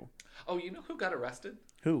want to. Oh, you know who got arrested?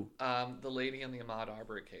 Who? The lady in the Ahmaud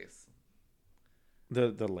Arbery case.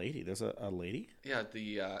 The lady. There's a lady? Yeah,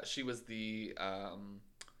 she was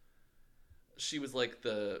she was like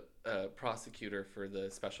the prosecutor for the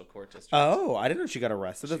special court district. Oh, I didn't know she got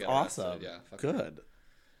arrested. That's got arrested, awesome. yeah, fuck her. Good.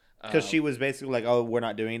 Because she was basically like, oh, we're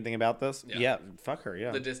not doing anything about this? Yeah. Fuck her,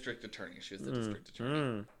 yeah. The district attorney. She was the district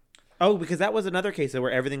attorney. Oh, because that was another case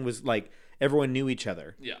where everything was like, everyone knew each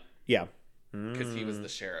other. Yeah. Yeah. Because he was the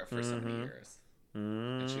sheriff for so many years.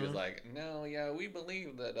 And she was like, no, yeah, we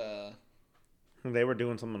believe that, They were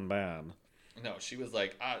doing something bad. No, she was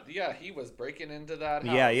like, yeah, he was breaking into that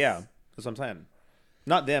house. Yeah. That's what I'm saying.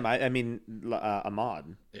 Not them. I mean,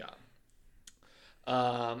 Ahmaud. Yeah.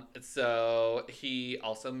 So he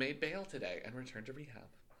also made bail today and returned to rehab.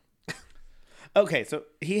 Okay, so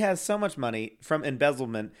he has so much money from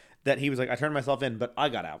embezzlement that he was like, I turned myself in, but I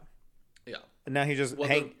got out. Yeah. And now he just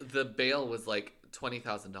the bail was like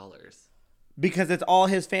 $20,000. because it's all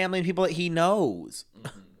his family and people that he knows.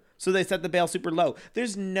 Mm-hmm. So they set the bail super low.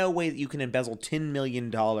 There's no way that you can embezzle tens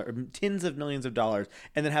of millions of dollars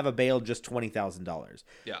and then have a bail just $20,000.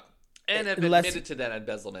 Yeah. And have admitted to that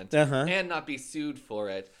embezzlement and not be sued for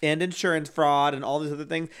it. And insurance fraud and all these other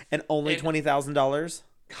things and only $20,000.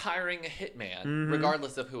 Hiring a hitman,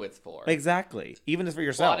 regardless of who it's for. Exactly. Even if for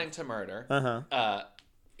yourself. Plotting to murder.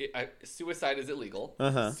 Suicide is illegal.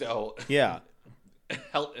 So yeah.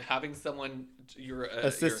 Having someone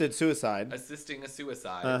assisting a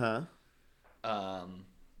suicide.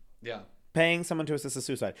 Yeah. Paying someone to assist a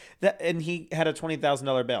suicide. And he had a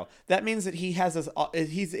 $20,000 bail. That means that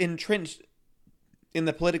he's entrenched in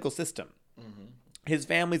the political system. Mm-hmm. His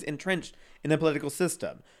family's entrenched in the political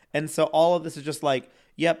system. And so all of this is just like,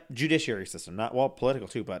 yep, judiciary system. Not, well, political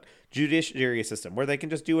too, but judiciary system where they can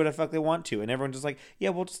just do whatever the fuck they want to. And everyone's just like, yeah,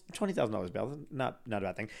 well, just $20,000 bail. Not a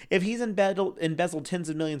bad thing. If he's embezzled tens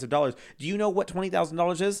of millions of dollars, do you know what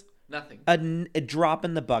 $20,000 is? Nothing. A drop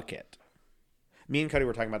in the bucket. Me and Cody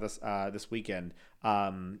were talking about this this weekend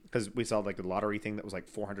because we saw like the lottery thing that was like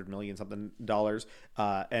 $400 million something dollars,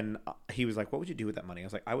 and he was like, "What would you do with that money?" I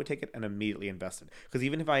was like, "I would take it and immediately invest it because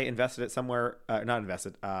even if I invested it somewhere, not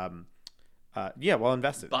invested,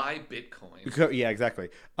 invested. Buy Bitcoin. Yeah, exactly.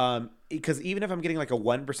 Because even if I'm getting like a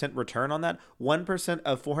 1% return on that, 1%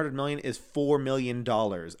 of $400 million is $4 million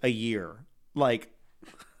a year. Like,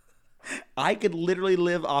 I could literally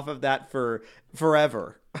live off of that for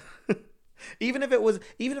forever." Even if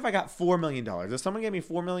I got $4 million, if someone gave me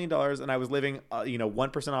 $4 million and I was living,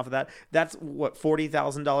 1% off of that, that's what,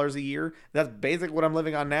 $40,000 a year. That's basically what I'm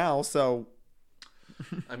living on now. So,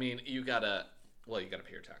 I mean, you gotta pay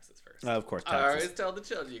your taxes first. Of course, taxes. I always tell the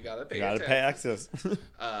children you gotta pay. Pay taxes.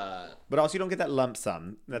 But also, you don't get that lump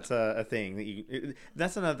sum. That's a thing that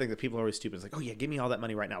that's another thing that people are always stupid. It's like, oh yeah, give me all that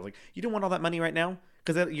money right now. It's like, you don't want all that money right now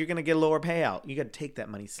because you're gonna get a lower payout. You got to take that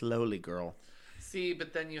money slowly, girl. See,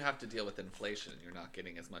 but then you have to deal with inflation. You're not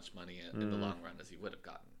getting as much money in the long run as you would have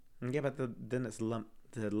gotten. Yeah, but then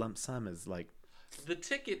the lump sum is like... The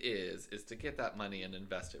ticket is to get that money and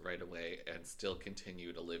invest it right away and still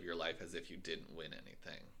continue to live your life as if you didn't win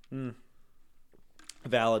anything.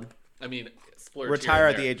 Valid. I mean, splurge retire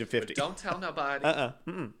at the age of 50. Don't tell nobody.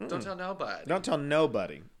 Don't tell nobody. Don't tell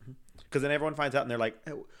nobody. Because then everyone finds out and they're like,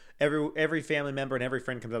 oh, every family member and every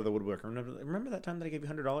friend comes out of the woodwork. Remember that time that I gave you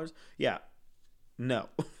 $100? Yeah. No.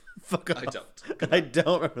 Fuck off. I don't. I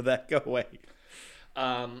don't remember that. Go away.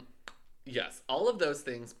 Yes, all of those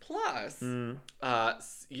things. Plus,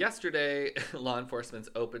 yesterday, law enforcement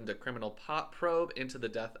opened a criminal probe into the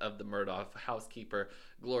death of the Murdaugh housekeeper,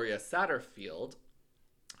 Gloria Satterfield,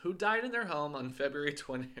 who died in their home on February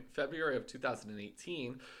of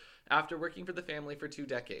 2018 after working for the family for 2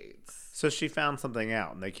 decades. So she found something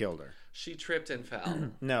out and they killed her. She tripped and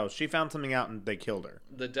fell. No, she found something out and they killed her.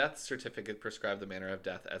 The death certificate prescribed the manner of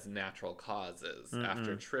death as natural causes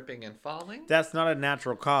after tripping and falling. That's not a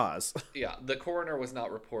natural cause. Yeah, the coroner was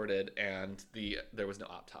not reported, and there was no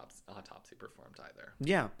autopsy performed either.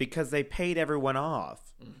 Yeah, because they paid everyone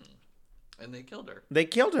off. And they killed her. They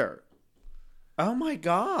killed her. Oh my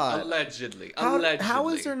God. Allegedly. How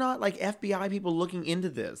is there not like FBI people looking into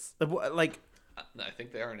this? Like, I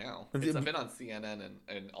think they are now. It's been on CNN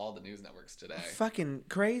and all the news networks today. Fucking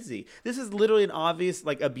crazy. This is literally an obvious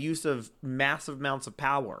like abuse of massive amounts of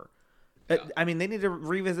power. Yeah. I mean, they need to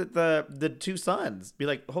revisit the 2 sons. Be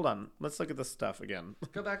like, hold on, let's look at this stuff again.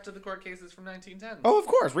 Go back to the court cases from 1910. Oh, of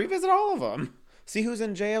course, revisit all of them. See who's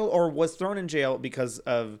in jail or was thrown in jail because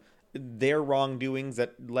of their wrongdoings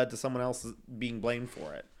that led to someone else being blamed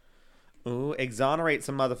for it. Ooh, exonerate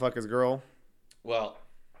some motherfuckers, girl. Well,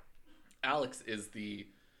 Alex is the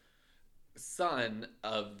son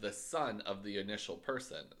of the initial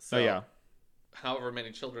person. So, yeah. However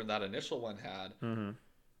many children that initial one had.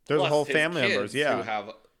 There's a whole family members, yeah. Who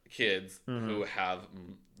have kids who have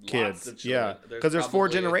kids, lots of children. yeah. Because there's 4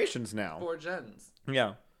 generations now. 4 gens.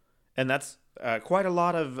 Yeah, and that's quite a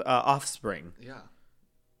lot of offspring. Yeah.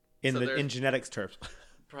 In genetics terms.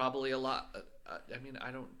 Probably a lot. I mean,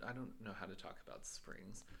 I don't know how to talk about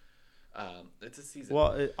springs. It's a season.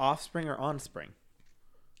 Well, offspring or onspring?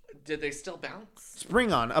 Did they still bounce?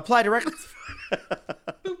 Spring on. Apply directly.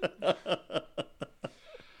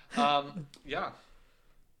 Yeah.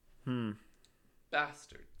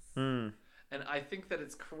 Bastards. And I think that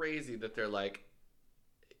it's crazy that they're like,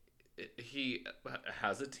 he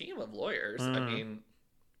has a team of lawyers. I mean,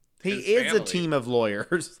 he is a team of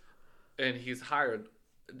lawyers. And he's hired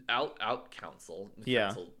out counsel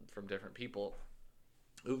from different people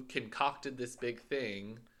who concocted this big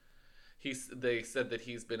thing. They said that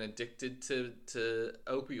he's been addicted to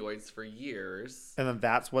opioids for years, and then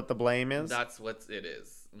that's what the blame is. That's what it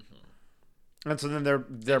is. And so then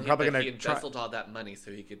they're probably going to he embezzled all that money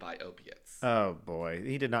so he could buy opiates. Oh boy,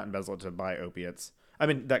 he did not embezzle it to buy opiates. I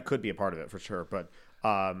mean, that could be a part of it for sure, but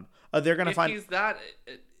they're going to find. If he's that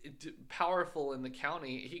powerful in the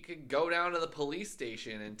county, he could go down to the police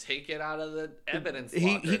station and take it out of the evidence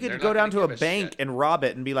locker. He could go down to a bank and rob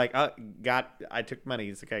it and be like, I took money.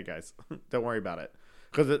 It's okay, guys. Don't worry about it.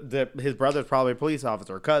 Because his brother's probably a police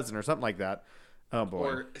officer or cousin or something like that. Oh, boy.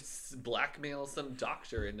 Or blackmail some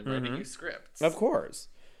doctor into writing you scripts. Of course.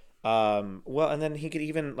 Well, and then he could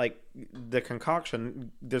even, like, the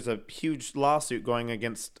concoction, there's a huge lawsuit going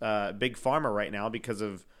against Big Pharma right now because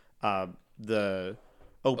of the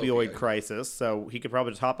opioid crisis. So he could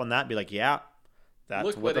probably just hop on that and be like, yeah,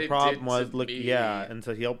 that's what the problem was. Look, yeah. And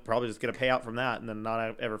so he'll probably just get a payout from that and then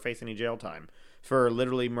not ever face any jail time for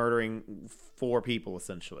literally murdering 4 people,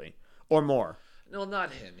 essentially. Or more. No,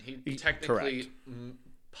 not him. He technically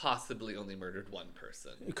possibly only murdered 1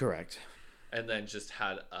 person. Correct. And then just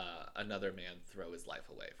had another man throw his life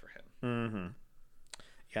away for him. Mm-hmm.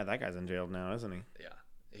 Yeah, that guy's in jail now, isn't he? Yeah.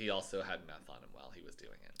 He also had meth on him while he was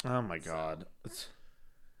doing it. Oh, my God.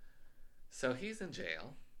 So he's in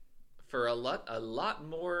jail for a lot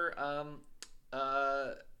more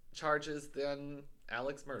charges than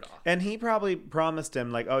Alex Murdaugh. And he probably promised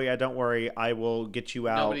him, like, oh, yeah, don't worry, I will get you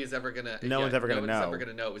out. No one's ever going to know. Nobody's ever going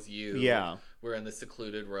to know it was you. Yeah. We're in the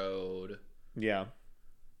secluded road. Yeah.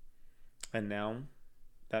 And now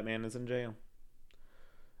that man is in jail.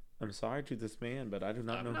 I'm sorry to this man, but I do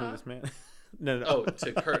not know who this man is. No. Oh,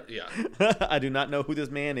 to Kurt, yeah. I do not know who this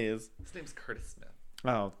man is. His name's Curtis Smith.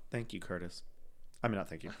 Oh, thank you, Curtis. I mean, not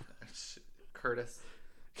thank you. Curtis.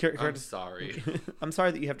 Curtis. I'm sorry. I'm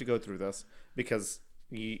sorry that you have to go through this because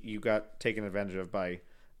you got taken advantage of by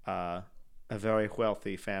a very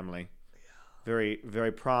wealthy family. Yeah. Very,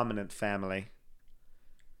 very prominent family.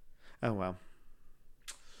 Oh, well.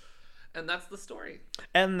 And that's the story.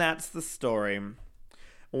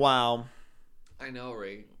 Wow. I know,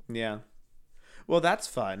 right? Yeah. Well, that's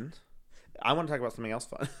fun. I want to talk about something else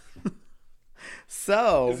fun.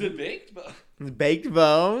 So. Is it baked bones? Baked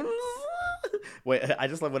bones? Wait, I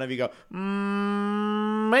just love whenever you go,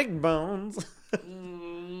 baked bones.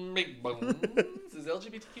 Baked bones is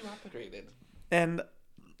LGBTQ operated. And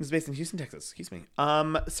it's based in Houston, Texas. Excuse me.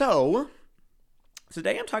 So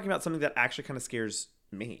today I'm talking about something that actually kind of scares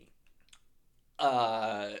me.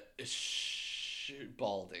 Uh,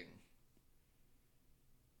 balding.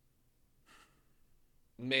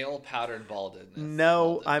 Male pattern baldness.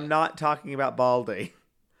 No, I'm Baldness. not talking about balding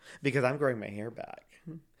because I'm growing my hair back.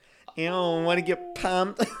 Ew, want to get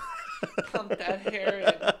pumped? Pump that hair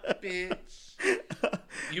in, bitch.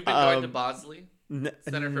 You've been going to Bosley?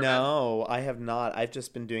 Center for No, I have not. I've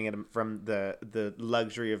just been doing it from the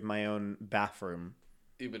luxury of my own bathroom.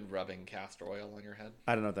 You've been rubbing castor oil on your head?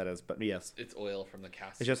 I don't know what that is, but yes. It's oil from the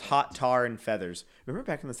castor. It's just hot tar and feathers. Remember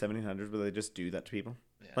back in the 1700s where they just do that to people?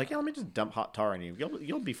 Yeah. Like, yeah, let me just dump hot tar on you.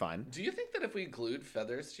 You'll be fine. Do you think that if we glued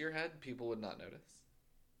feathers to your head, people would not notice?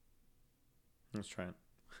 Let's try it.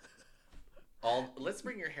 Let's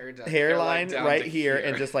bring your Hairline down right to here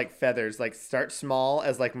and just like feathers. Like start small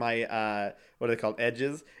as like my what are they called?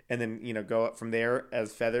 Edges, and then go up from there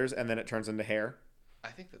as feathers, and then it turns into hair. I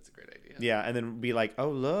think that's a great idea. Yeah, and then be like, oh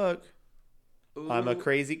look, Ooh. I'm a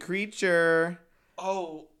crazy creature.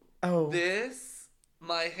 Oh, this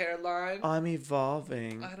my hairline. I'm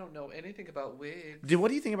evolving. I don't know anything about wigs. What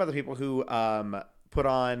do you think about the people who put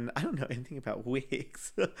on? I don't know anything about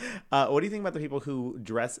wigs. What do you think about the people who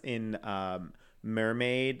dress in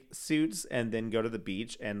mermaid suits and then go to the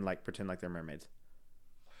beach and like pretend like they're mermaids?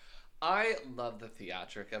 I love the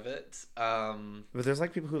theatric of it. But there's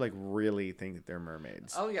like people who like really think that they're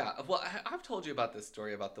mermaids. Oh yeah. Well, I've told you about this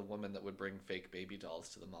story about the woman that would bring fake baby dolls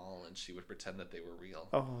to the mall and she would pretend that they were real.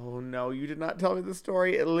 Oh no, you did not tell me the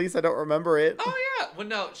story. At least I don't remember it. Oh yeah. Well,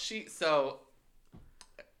 no, so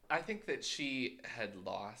I think that she had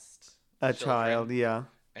lost A children, child, yeah.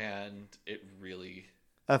 and it really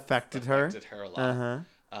Affected her a lot.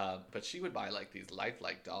 Uh-huh. But she would buy like these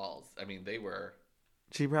lifelike dolls. I mean, they were.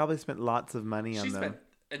 She probably spent lots of money on them.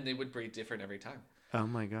 And they would breed different every time. Oh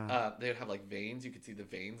my god. They would have like veins. You could see the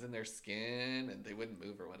veins in their skin, and they wouldn't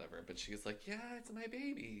move or whatever. But she was like, "Yeah, it's my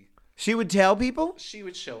baby." She would tell people? She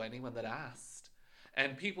would show anyone that asked,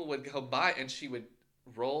 and people would go by, and she would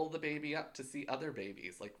roll the baby up to see other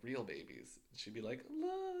babies, like real babies. And she'd be like,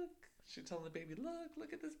 "Look." She'd tell the baby,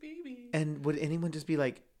 "Look at this baby." And would anyone just be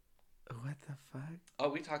like, "What the fuck?" Oh,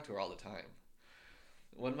 we talk to her all the time.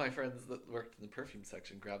 One of my friends that worked in the perfume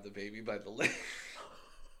section grabbed the baby by the leg.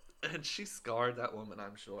 And she scarred that woman,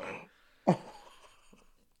 I'm sure.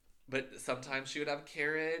 But sometimes she would have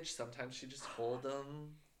carriage. Sometimes she'd just hold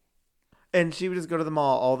them. And she would just go to the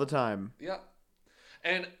mall all the time. Yeah.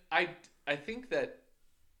 And I think that,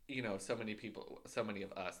 so many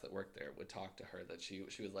of us that worked there would talk to her that she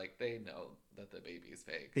was like, they know that the baby is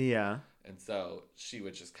fake. Yeah. And so she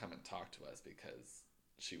would just come and talk to us because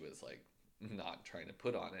she was like not trying to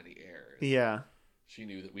put on any airs. Yeah. She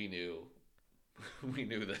knew that we knew. We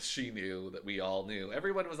knew that she knew that we all knew.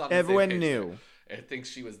 Everyone was on the Everyone same page knew. there. I think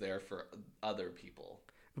she was there for other people.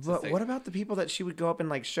 But what about the people that she would go up and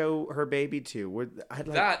like show her baby to?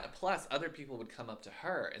 That plus other people would come up to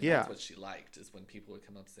her, and that's what she liked is when people would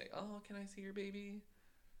come up and say, "Oh, can I see your baby?"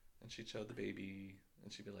 And she'd show the baby,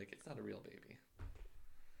 and she'd be like, "It's not a real baby."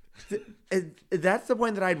 That's the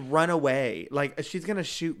point that I'd run away. Like, she's gonna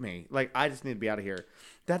shoot me. Like, I just need to be out of here.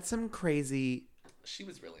 That's some crazy. She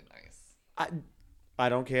was really nice. I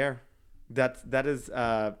don't care. That is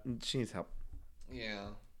she needs help. Yeah.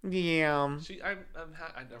 Yeah.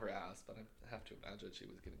 I never asked, but I have to imagine she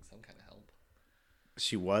was getting some kind of help.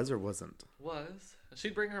 She was or wasn't?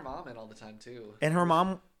 She'd bring her mom in all the time too. And her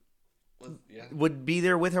mom would be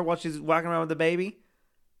there with her while she's walking around with the baby.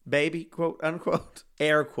 Baby, quote unquote,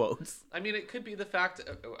 air quotes. I mean, it could be the fact.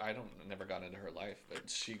 Never got into her life, but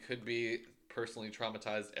she could be personally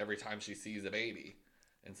traumatized every time she sees a baby,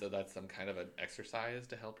 and so that's some kind of an exercise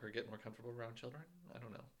to help her get more comfortable around children. I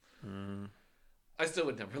don't know. I still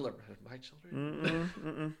would never let my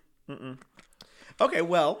children. Okay,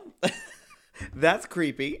 well, that's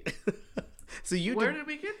creepy. So where did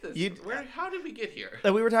we get this? How did we get here?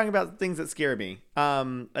 We were talking about things that scare me.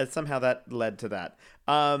 Somehow that led to that.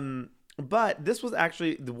 But this was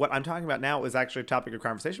actually what I'm talking about now is actually a topic of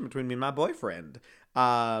conversation between me and my boyfriend.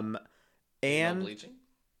 And bleaching?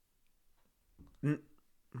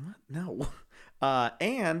 No.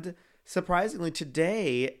 And surprisingly,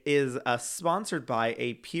 today is sponsored by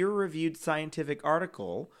a peer-reviewed scientific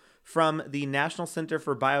article from the National Center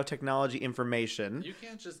for Biotechnology Information. You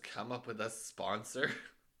can't just come up with a sponsor.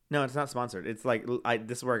 No, it's not sponsored. It's like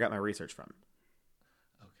this is where I got my research from.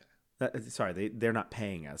 Okay. Sorry, they're not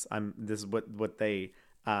paying us. This is what they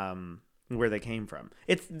where they came from.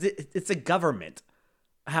 It's a government.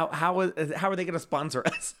 How are they going to sponsor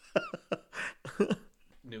us?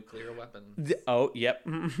 nuclear weapons. Oh, yep.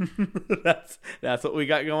 That's what we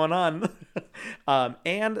got going on.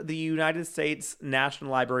 And the United States National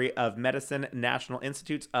Library of Medicine, National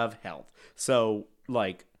Institutes of Health. So,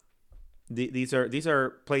 like, these are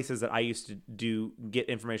places that I used to get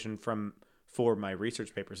information from for my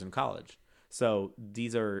research papers in college. So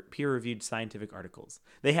these are peer-reviewed scientific articles.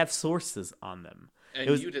 They have sources on them. And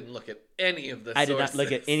you didn't look at any of the sources. I did not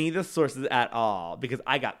look at any of the sources at all because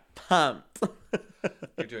I got pumped.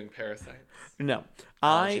 You're doing parasites. No.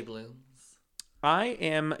 Algae blooms. I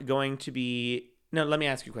am going to be... No, let me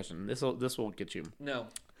ask you a question. This will get you. No.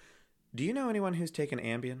 Do you know anyone who's taken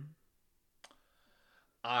Ambien?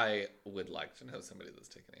 I would like to know somebody that's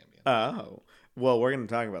taken Ambien. Oh. Well, we're going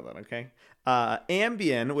to talk about that, okay?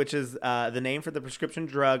 Ambien, which is the name for the prescription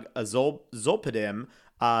drug Zolpidem,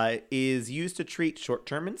 is used to treat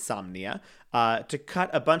short-term insomnia. To cut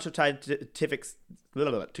a bunch of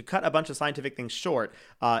scientific things short,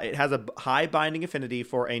 it has a high binding affinity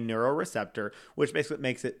for a neuroreceptor, which basically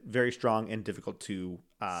makes it very strong and difficult to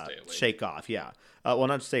shake off. Yeah. Well,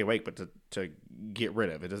 not to stay awake, but to get rid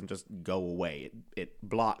of. It doesn't just go away. It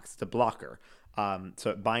blocks. It's a blocker. So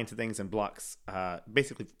it binds to things and blocks,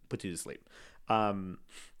 basically puts you to sleep.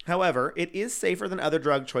 However, it is safer than other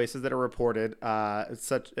drug choices that are reported,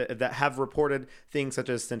 that have reported things such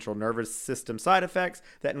as central nervous system side effects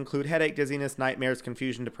that include headache, dizziness, nightmares,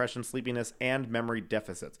 confusion, depression, sleepiness, and memory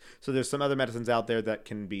deficits. So there's some other medicines out there that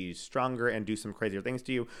can be stronger and do some crazier things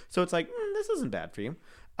to you. So it's like, this isn't bad for you.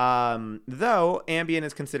 Though Ambien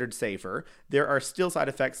is considered safer, there are still side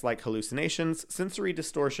effects like hallucinations, sensory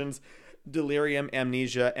distortions, delirium,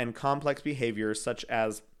 amnesia, and complex behaviors such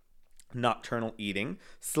as nocturnal eating,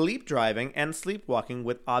 sleep driving, and sleepwalking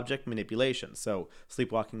with object manipulation. So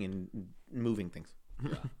sleepwalking and moving things.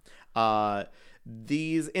 Yeah.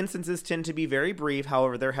 These instances tend to be very brief.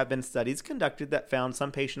 However, there have been studies conducted that found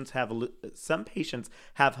some patients have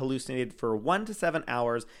hallucinated for 1 to 7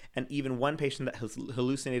 hours, and even one patient that has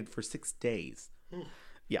hallucinated for 6 days.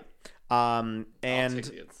 Yeah. And I'll take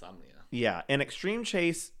the insomnia. Yeah, an extreme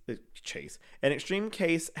case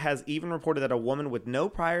has even reported that a woman with no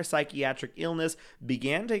prior psychiatric illness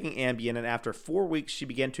began taking Ambien, and after 4 weeks, she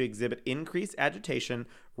began to exhibit increased agitation,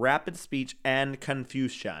 rapid speech, and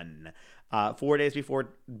confusion. 4 days before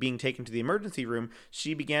being taken to the emergency room,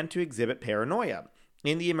 she began to exhibit paranoia.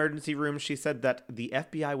 In the emergency room, she said that the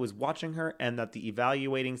FBI was watching her and that the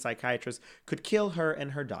evaluating psychiatrist could kill her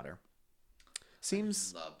and her daughter.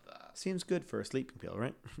 Love that. Seems good for a sleeping pill,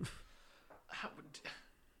 right?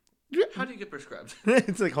 How do you get prescribed?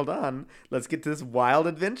 It's like, hold on, let's get to this wild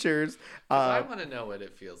adventures. I want to know what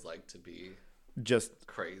it feels like to be just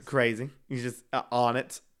crazy. You're just on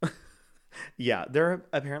it. Yeah, they're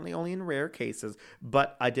apparently only in rare cases,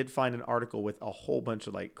 but I did find an article with a whole bunch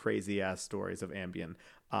of like crazy ass stories of Ambien.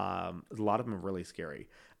 A lot of them are really scary.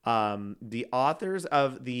 The authors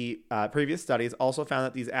of the previous studies also found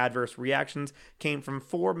that these adverse reactions came from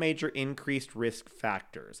 4 major increased risk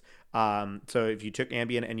factors. So if you took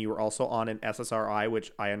Ambien and you were also on an SSRI,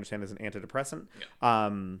 which I understand is an antidepressant,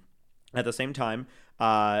 at the same time,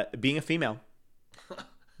 being a female.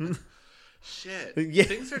 Shit. Yeah.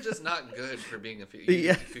 Things are just not good for being a female.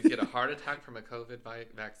 If you get a heart attack from a COVID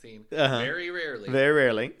vaccine, very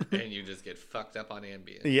rarely, and you just get fucked up on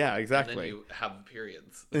Ambien. Yeah, exactly. And then you have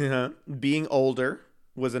periods. Being older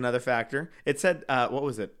was another factor. It said, what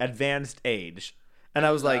was it? Advanced age. And I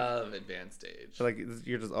was like... love advanced age. Like,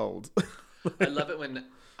 you're just old. I love it when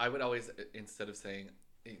I would always, instead of saying,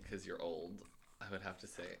 because you're old, I would have to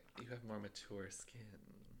say, you have more mature skin.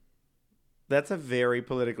 That's a very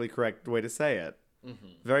politically correct way to say it. Mm-hmm.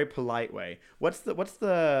 Very polite way. What's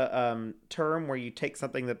the term where you take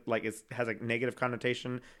something that like has a negative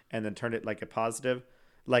connotation and then turn it like a positive,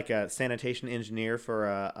 like a sanitation engineer for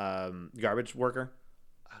a garbage worker?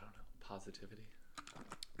 I don't know. Positivity.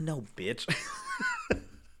 No, bitch.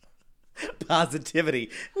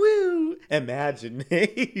 Positivity. Woo! Imagination.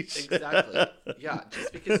 Exactly. Yeah,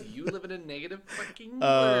 just because you live in a negative fucking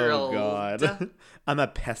world. Oh, God. I'm a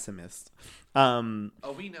pessimist. We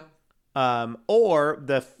know. Or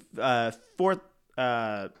the fourth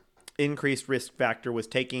increased risk factor was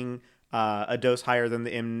taking a dose higher than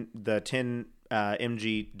the 10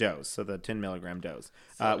 mg dose, so the 10 milligram dose,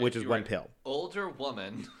 which is one pill. Older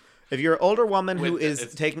woman. If you're an older woman who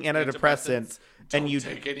is taking antidepressants and you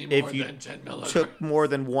took more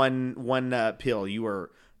than one pill, you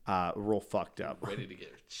were real fucked up. Ready to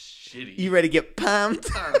get shitty. You ready to get pumped?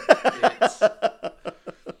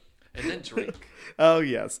 And then drink. Oh,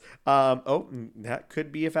 yes. That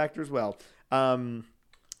could be a factor as well.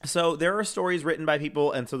 So there are stories written by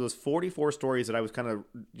people, and so those 44 stories that I was kind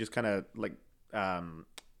of like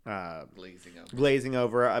glazing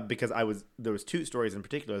over because there was two stories in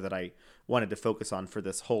particular that I wanted to focus on for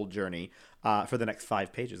this whole journey, for the next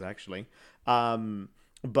 5 pages actually.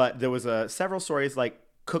 But there was several stories like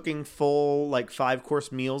cooking full like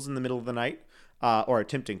 5-course meals in the middle of the night, or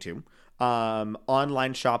attempting to,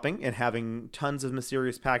 online shopping and having tons of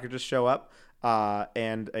mysterious packages show up,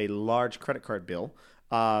 and a large credit card bill,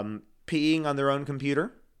 peeing on their own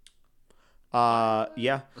computer.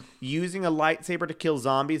 Yeah. Using a lightsaber to kill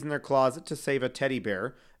zombies in their closet to save a teddy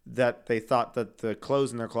bear that they thought that the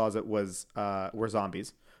clothes in their closet were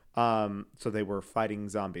zombies. So they were fighting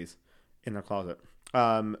zombies in their closet.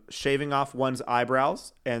 Shaving off one's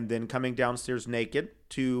eyebrows and then coming downstairs naked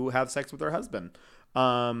to have sex with her husband.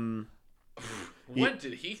 What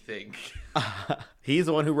did he think? He's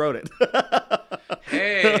the one who wrote it.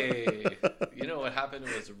 Hey, you know what happened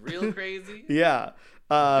was real crazy? Yeah.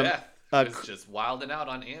 Beth was just wilding out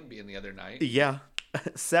on Ambien the other night. Yeah.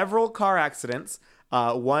 Several car accidents.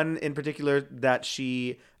 One in particular that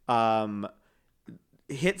she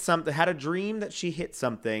hit something, had a dream that she hit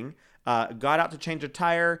something, got out to change a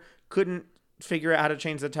tire, couldn't figure out how to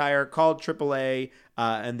change the tire, called AAA,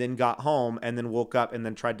 and then got home and then woke up and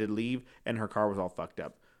then tried to leave and her car was all fucked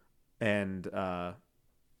up. And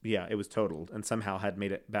yeah, it was totaled and somehow had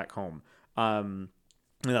made it back home.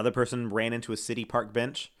 Another person ran into a city park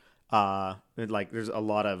bench. Like there's a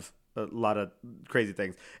lot of crazy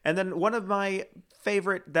things. And then one of my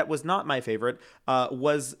favorite that was not my favorite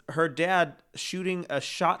was her dad shooting a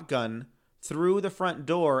shotgun through the front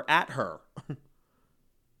door at her.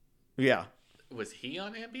 Yeah. Was he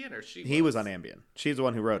on Ambien or she? He was on Ambien. She's the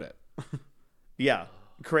one who wrote it. Yeah.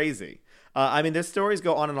 Crazy. I mean, this stories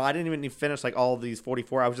go on and on. I didn't even finish like all of these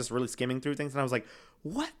 44. I was just really skimming through things and I was like,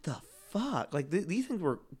 what the fuck? Like these things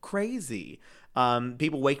were crazy.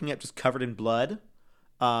 People waking up just covered in blood.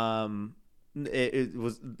 It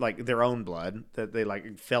was like their own blood that they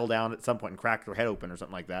like fell down at some point and cracked their head open or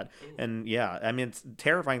something like that. Ooh. And yeah, I mean, it's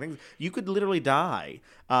terrifying things. You could literally die.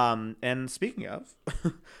 And speaking of,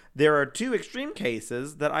 there are 2 extreme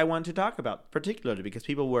cases that I want to talk about, particularly because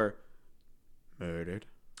people were murdered.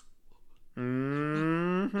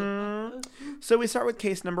 Mm-hmm. So we start with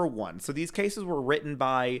case number 1. So these cases were written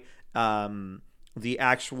by the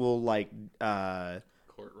actual like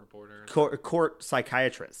court reporter, court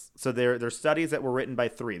psychiatrists. So they're studies that were written by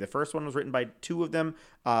 3. The first one was written by 2 of them,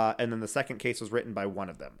 and then the second case was written by 1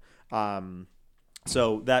 of them.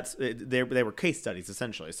 So that's they were case studies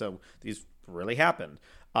essentially. So these really happened.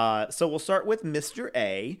 So we'll start with Mr.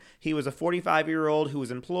 A. He was a 45-year-old who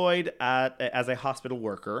was employed as a hospital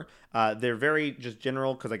worker. They're very just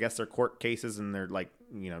general because I guess they're court cases and they're like,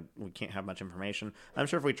 you know, we can't have much information. I'm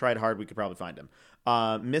sure if we tried hard, we could probably find him.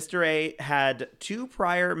 Mr. A had 2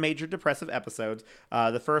 prior major depressive episodes.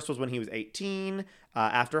 The first was when he was 18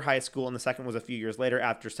 after high school, and the second was a few years later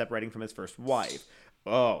after separating from his first wife.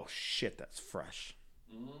 Oh, shit, that's fresh.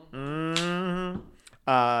 Mm-hmm.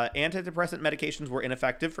 Antidepressant medications were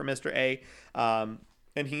ineffective for Mr. A,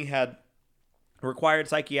 and he had required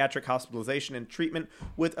psychiatric hospitalization and treatment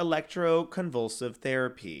with electroconvulsive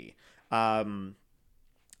therapy.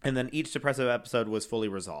 And then each depressive episode was fully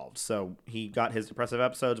resolved. So he got his depressive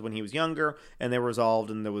episodes when he was younger, and they were resolved,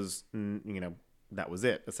 and there was, you know, that was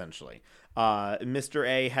it, essentially. Mr.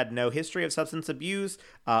 A had no history of substance abuse,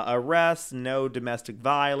 arrests, no domestic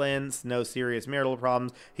violence, no serious marital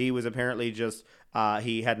problems. He was apparently just,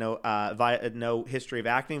 he had no history of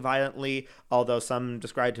acting violently, although some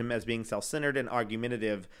described him as being self-centered and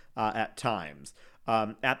argumentative at times.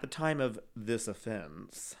 At the time of this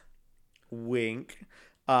offense, wink,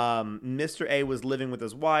 Mr. A was living with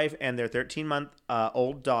his wife and their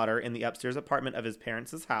 13-month-old daughter in the upstairs apartment of his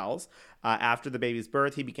parents' house. After the baby's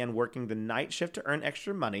birth, he began working the night shift to earn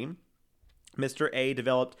extra money. Mr. A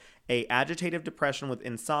developed a agitative depression with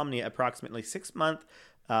insomnia approximately 6 months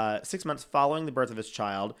following the birth of his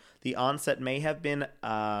child. The onset may have been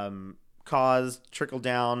trickled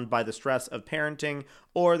down by the stress of parenting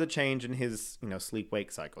or the change in his,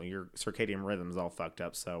 sleep-wake cycle. Your circadian rhythm is all fucked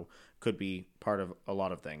up, so could be part of a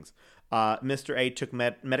lot of things. Mr. A took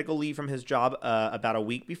medical leave from his job about a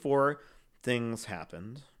week before things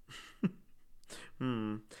happened.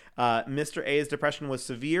 Mr. A's depression was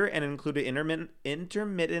severe and included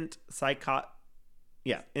intermittent psychotic,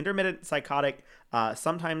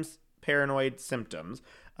 sometimes paranoid symptoms.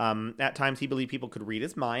 At times, he believed people could read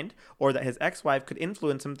his mind, or that his ex-wife could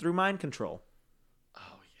influence him through mind control.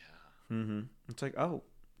 Oh, yeah. Mm-hmm. It's like, oh,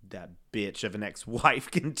 that bitch of an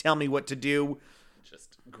ex-wife can tell me what to do.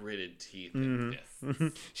 Just gritted teeth and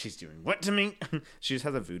fists. She's doing what to me? She just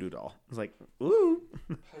has a voodoo doll. It's like, ooh.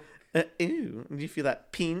 Ooh. Do you feel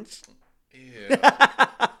that pinch? Ew.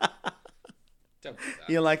 Don't do that.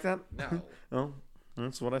 You like that? No. Well,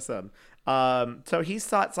 that's what I said. So he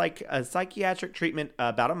sought psychiatric treatment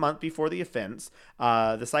about a month before the offense.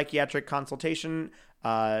 The psychiatric consultation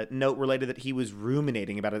note related that he was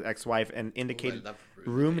ruminating about his ex-wife and indicated... Ooh, I love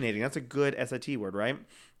ruminating. That's a good SAT word, right?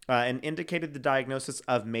 And indicated the diagnosis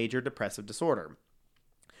of major depressive disorder.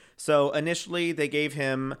 So initially, they gave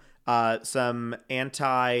him some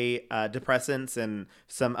antidepressants and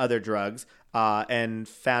some other drugs, and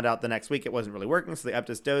found out the next week it wasn't really working, so they upped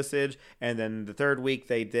his dosage. And then the third week,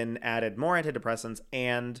 they then added more antidepressants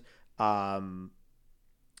and Ambien,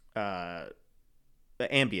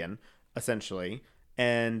 essentially.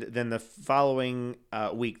 And then the following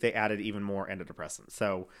week, they added even more antidepressants.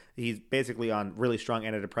 So he's basically on really strong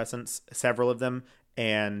antidepressants, several of them,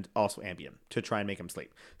 and also Ambien to try and make him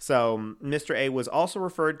sleep. So Mr. A was also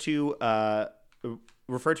referred to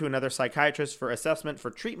another psychiatrist for assessment for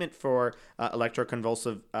treatment for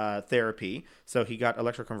electroconvulsive therapy. So he got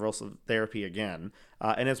electroconvulsive therapy again.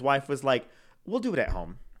 And his wife was like, "We'll do it at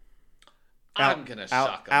home. I'm going to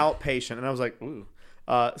shock him. Outpatient." And I was like, ooh.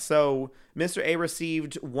 So Mr. A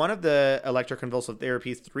received one of the electroconvulsive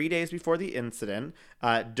therapies 3 days before the incident.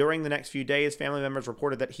 During the next few days, family members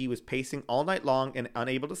reported that he was pacing all night long and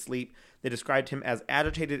unable to sleep. They described him as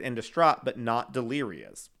agitated and distraught, but not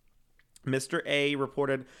delirious. Mr. A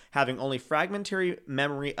reported having only fragmentary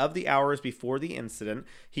memory of the hours before the incident.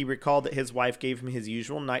 He recalled that his wife gave him his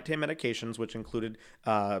usual nighttime medications, which included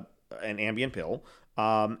an Ambien pill,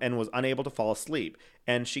 and was unable to fall asleep.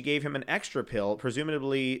 And she gave him an extra pill,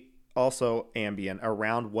 presumably also Ambien,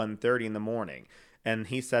 around 1:30 in the morning. And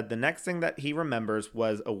he said the next thing that he remembers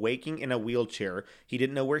was awaking in a wheelchair. He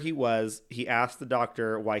didn't know where he was. He asked the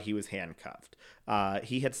doctor why he was handcuffed.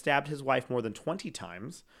 He had stabbed his wife more than 20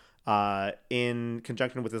 times. In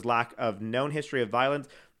conjunction with his lack of known history of violence,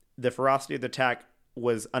 the ferocity of the attack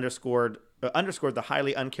was underscored the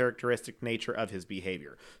highly uncharacteristic nature of his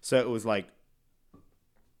behavior. So it was like,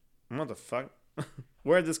 what the fuck?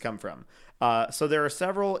 Where did this come from? So there are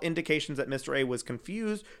several indications that Mr. A was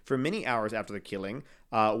confused for many hours after the killing.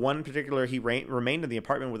 One in particular, he remained in the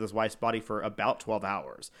apartment with his wife's body for about 12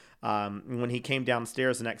 hours. When he came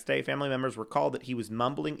downstairs the next day, family members recalled that he was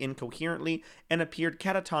mumbling incoherently and appeared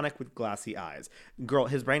catatonic with glassy eyes. Girl,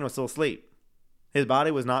 his brain was still asleep. His body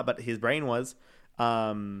was not, but his brain was.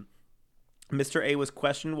 Mr. A was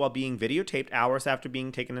questioned while being videotaped hours after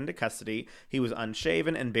being taken into custody. He was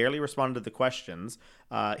unshaven and barely responded to the questions.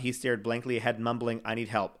 He stared blankly ahead, mumbling, "I need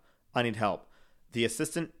help. I need help." The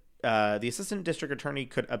assistant district attorney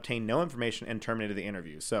could obtain no information and terminated the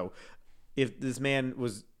interview. So if this man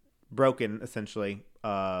was broken, essentially,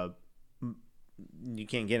 you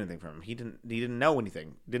can't get anything from him. He didn't know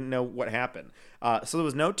anything. Didn't know what happened. So there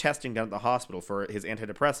was no testing done at the hospital for his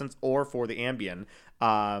antidepressants or for the Ambien.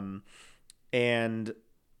 And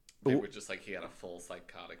they were just like, he had a full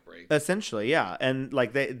psychotic break. Essentially, yeah. And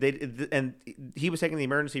like and he was taken to the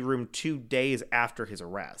emergency room 2 days after his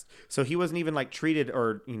arrest. So he wasn't even like treated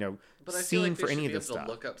or, but I seen feel like for any of this stuff. stuff.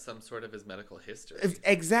 Look up some sort of his medical history.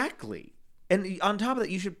 Exactly. And on top of that,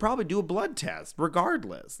 you should probably do a blood test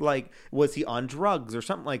regardless. Like, was he on drugs or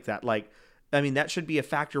something like that? Like, I mean, that should be a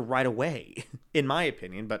factor right away, in my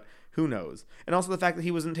opinion, but who knows? And also the fact that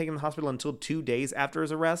he wasn't taken to the hospital until 2 days after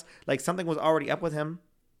his arrest. Like, something was already up with him.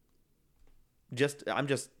 I'm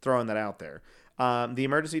just throwing that out there. The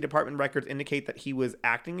emergency department records indicate that he was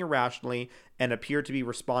acting irrationally and appeared to be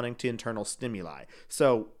responding to internal stimuli.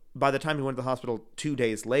 So by the time he went to the hospital 2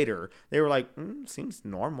 days later, they were like, seems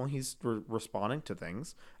normal. He's responding to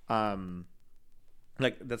things.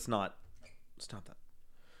 Like, that's not... Stop that.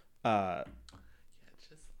 Yeah,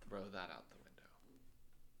 just throw that out the window.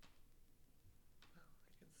 Oh,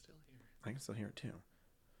 I can still hear it. I can still hear it too.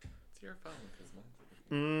 It's your phone because mine's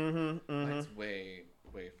Mine's way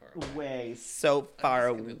far away. Way so far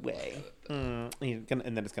away. And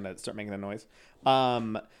then it's gonna start making the noise.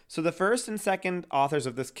 So the first and second authors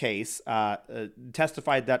of this case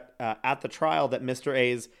testified that at the trial that Mr.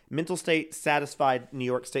 A's mental state satisfied New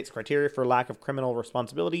York State's criteria for lack of criminal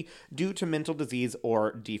responsibility due to mental disease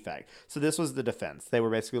or defect. So this was the defense. They were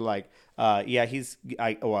basically like, I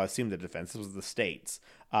assume the defense. This was the state's.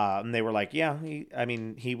 And they were like, yeah,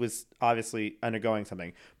 he was obviously undergoing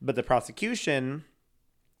something. But the prosecution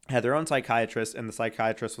had their own psychiatrist, and the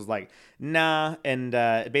psychiatrist was like, nah, and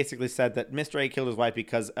basically said that Mr. A killed his wife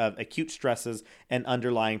because of acute stresses and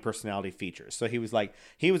underlying personality features. So he was like,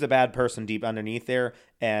 he was a bad person deep underneath there,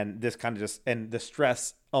 and this kind of just, and the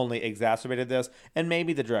stress only exacerbated this, and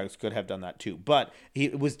maybe the drugs could have done that too, but he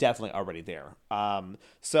was definitely already there.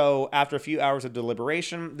 So after a few hours of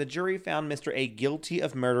deliberation, the jury found Mr. A guilty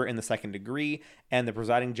of murder in the second degree, and the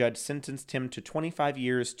presiding judge sentenced him to 25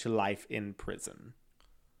 years to life in prison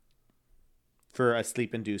for a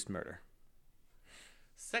sleep-induced murder.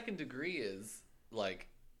 Second degree is like,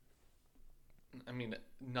 I mean,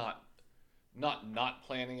 not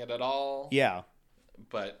planning it at all. Yeah.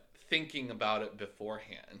 But thinking about it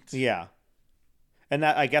beforehand. Yeah. And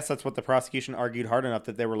that, I guess that's what the prosecution argued hard enough,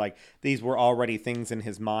 that they were like, these were already things in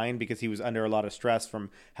his mind because he was under a lot of stress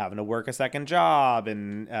from having to work a second job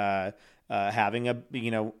and having a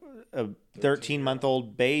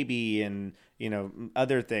 13-month-old baby and,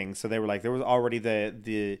 other things. So they were like, there was already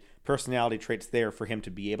the personality traits there for him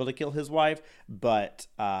to be able to kill his wife, but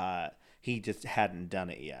he just hadn't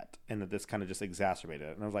done it yet. And that this kind of just exacerbated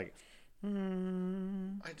it. And I was like, I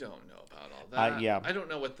don't know about all that. Yeah. I don't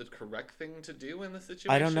know what the correct thing to do in the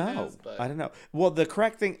situation I don't know. is. But... I don't know. Well, the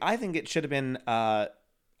correct thing, I think it should have been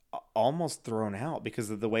almost thrown out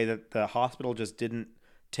because of the way that the hospital just didn't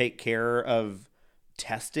take care of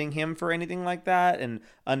testing him for anything like that and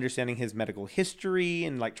understanding his medical history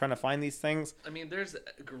and like trying to find these things. I mean, there's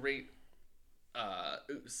a great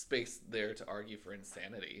space there to argue for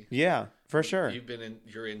insanity. Yeah, for sure.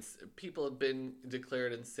 People have been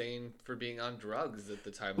declared insane for being on drugs at the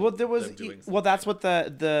time. Well, there was that's what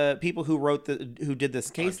the people who did this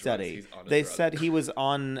case study, they said he was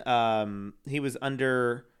on he was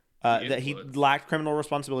under that he lacked criminal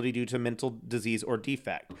responsibility due to mental disease or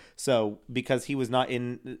defect. So because he was not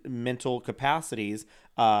in mental capacities,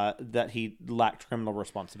 that he lacked criminal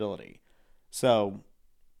responsibility. So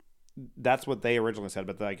that's what they originally said,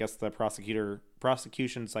 but I guess the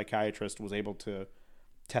prosecution psychiatrist was able to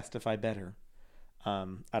testify better. I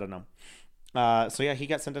don't know. So yeah, he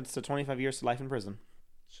got sentenced to 25 years to life in prison.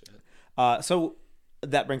 Shit. So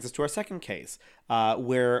that brings us to our second case,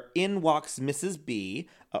 where in walks Mrs. B.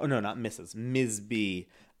 Not Mrs. Ms. B.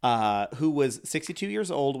 Who was 62 years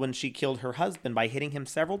old when she killed her husband by hitting him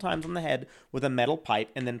several times on the head with a metal pipe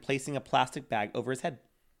and then placing a plastic bag over his head.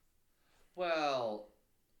 Well,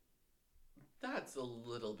 that's a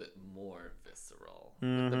little bit more visceral.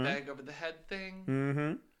 Mm-hmm. The bag over the head thing.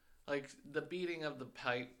 Mm-hmm. Like the beating of the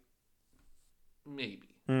pipe,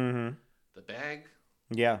 maybe. Mm-hmm. The bag.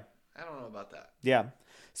 Yeah. I don't know about that. Yeah.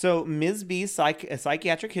 So Ms. B's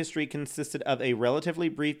psychiatric history consisted of a relatively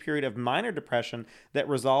brief period of minor depression that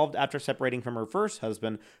resolved after separating from her first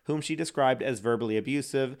husband, whom she described as verbally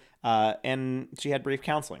abusive, and she had brief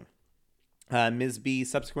counseling. Ms. B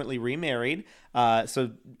subsequently remarried.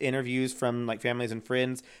 So interviews from like families and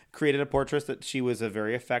friends created a portrait that she was a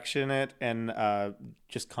very affectionate and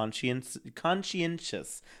just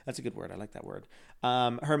conscientious. That's a good word. I like that word.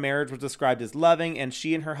 Her marriage was described as loving, and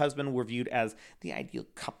she and her husband were viewed as the ideal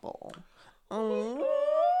couple.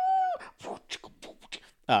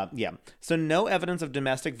 Yeah. So no evidence of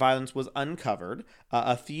domestic violence was uncovered.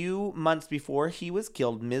 A few months before he was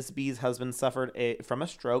killed, Ms. B's husband suffered from a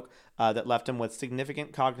stroke that left him with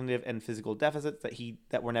significant cognitive and physical deficits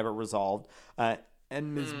that were never resolved.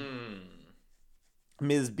 And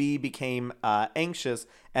Ms. B became anxious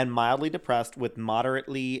and mildly depressed with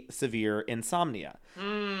moderately severe insomnia.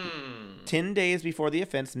 10 days before the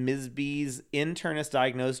offense, Ms. B's internist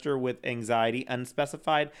diagnosed her with anxiety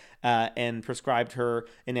unspecified and prescribed her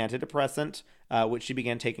an antidepressant, which she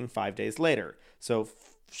began taking 5 days later. So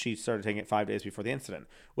she started taking it 5 days before the incident.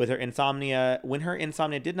 When her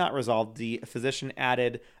insomnia did not resolve, the physician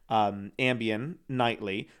added Ambien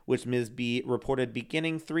nightly, which Ms. B reported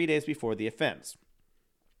beginning 3 days before the offense.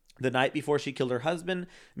 The night before she killed her husband,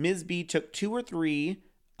 Ms. B took 2 or 3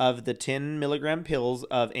 of the 10 milligram pills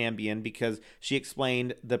of Ambien because she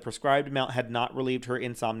explained the prescribed amount had not relieved her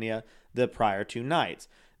insomnia the prior 2 nights.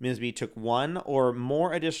 Ms. B took 1 or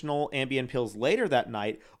more additional Ambien pills later that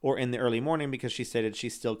night or in the early morning because she stated she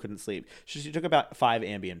still couldn't sleep. She took about 5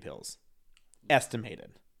 Ambien pills,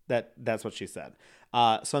 estimated. That's what she said.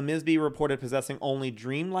 So Ms. B reported possessing only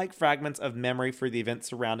dreamlike fragments of memory for the events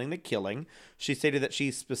surrounding the killing. She stated that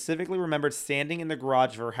she specifically remembered standing in the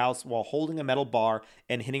garage of her house while holding a metal bar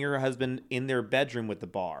and hitting her husband in their bedroom with the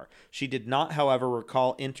bar. She did not, however,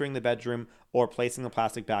 recall entering the bedroom or placing a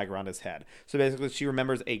plastic bag around his head. So basically, she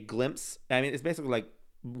remembers a glimpse. I mean, it's basically like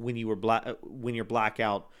when you're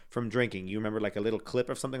blackout from drinking. You remember like a little clip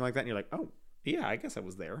of something like that, and you're like, oh, yeah, I guess I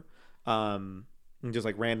was there. and just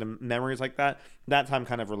like random memories like that. That's how I'm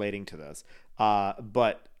kind of relating to this.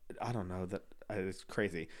 But I don't know that it's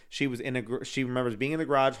crazy. She was she remembers being in the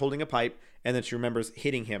garage holding a pipe, and then she remembers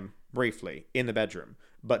hitting him briefly in the bedroom,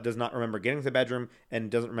 but does not remember getting to the bedroom and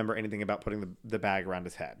doesn't remember anything about putting the bag around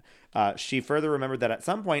his head. She further remembered that at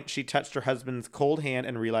some point she touched her husband's cold hand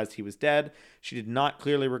and realized he was dead. She did not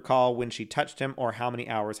clearly recall when she touched him or how many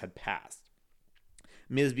hours had passed.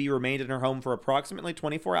 Ms. B remained in her home for approximately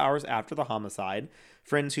 24 hours after the homicide.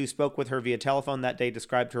 Friends who spoke with her via telephone that day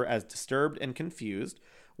described her as disturbed and confused.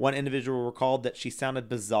 One individual recalled that she sounded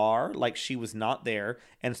bizarre, like she was not there,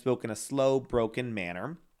 and spoke in a slow, broken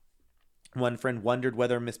manner. One friend wondered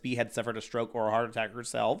whether Miss B had suffered a stroke or a heart attack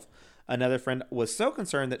herself. Another friend was so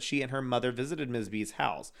concerned that she and her mother visited Ms. B's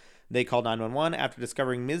house. They called 911 after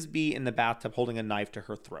discovering Ms. B in the bathtub holding a knife to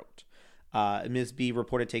her throat. Ms. B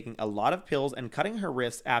reported taking a lot of pills and cutting her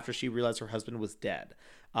wrists after she realized her husband was dead.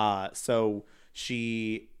 So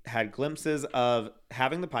she had glimpses of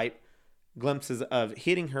having the pipe, glimpses of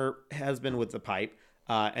hitting her husband with the pipe,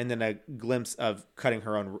 and then a glimpse of cutting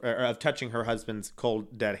her own, or of touching her husband's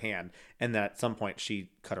cold dead hand, and then at some point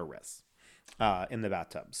she cut her wrists in the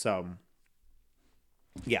bathtub. So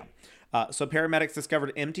yeah. So paramedics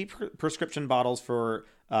discovered empty prescription bottles for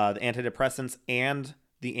the antidepressants and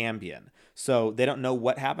the Ambien. So they don't know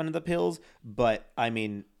what happened to the pills, but I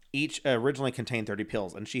mean, each originally contained 30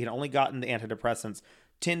 pills, and she had only gotten the antidepressants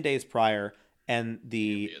 10 days prior, and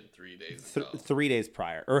the 3 days 3 days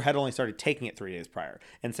prior, or had only started taking it 3 days prior.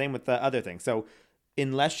 And same with the other thing. So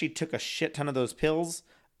unless she took a shit ton of those pills,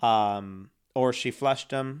 or she flushed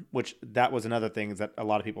them, which that was another thing, is that a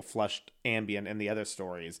lot of people flushed Ambien in the other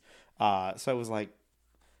stories. So it was like,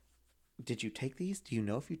 did you take these? Do you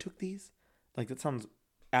know if you took these? Like, that sounds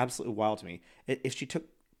absolutely wild to me. If she took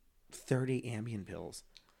 30 Ambien pills,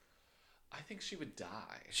 I think she would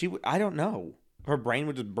die. I don't know. Her brain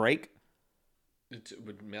would just break. It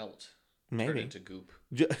would melt. Maybe. Turn into goop.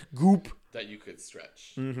 Goop. That you could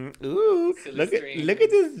stretch. Mm-hmm. Ooh, look at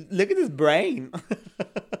this brain.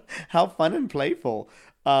 How fun and playful.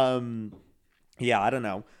 Yeah, I don't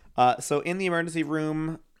know. So in the emergency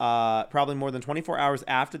room, probably more than 24 hours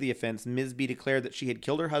after the offense, Ms. B declared that she had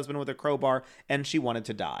killed her husband with a crowbar and she wanted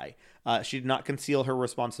to die. She did not conceal her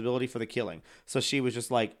responsibility for the killing. So she was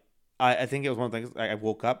just like, I think it was one of the things, I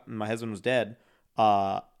woke up and my husband was dead,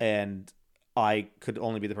 and I could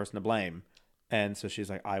only be the person to blame. And so she's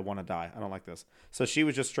like, I want to die. I don't like this. So she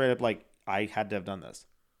was just straight up like, I had to have done this.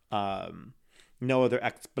 No other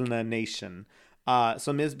explanation.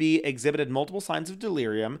 So Ms. B exhibited multiple signs of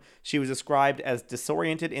delirium. She was described as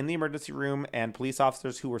disoriented in the emergency room, and police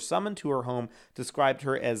officers who were summoned to her home described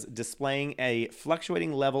her as displaying a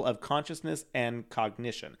fluctuating level of consciousness and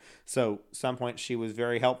cognition. So some point she was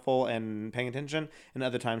very helpful and paying attention, and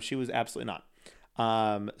other times she was absolutely not.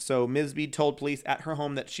 So Ms. B told police at her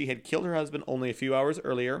home that she had killed her husband only a few hours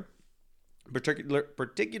earlier.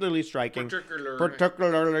 Particularly striking.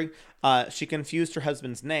 She confused her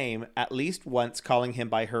husband's name at least once, calling him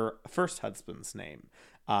by her first husband's name.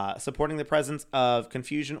 Supporting the presence of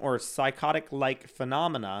confusion or psychotic-like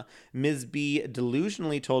phenomena, Ms. B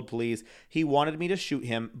delusionally told police, "He wanted me to shoot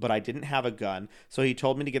him, but I didn't have a gun, so he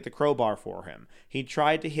told me to get the crowbar for him. He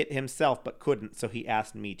tried to hit himself, but couldn't, so he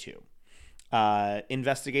asked me to."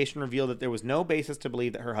 Investigation revealed that there was no basis to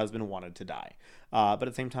believe that her husband wanted to die. But at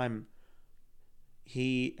the same time,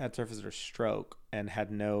 he had surface or stroke and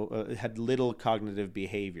had little cognitive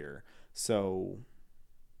behavior. So,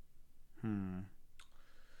 I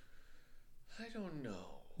don't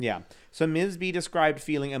know. Yeah. So Ms. B described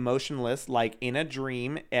feeling emotionless, like in a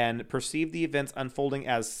dream, and perceived the events unfolding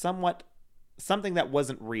as something that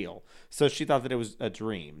wasn't real. So she thought that it was a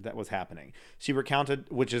dream that was happening. She recounted,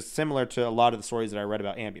 which is similar to a lot of the stories that I read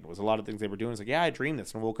about Ambien, was a lot of things they were doing. It's like, yeah, I dreamed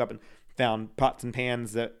this and woke up and found pots and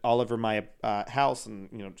pans all over my house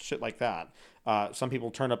and, shit like that. Some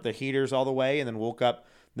people turned up the heaters all the way and then woke up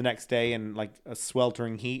the next day in like a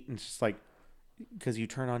sweltering heat. And it's just like, because you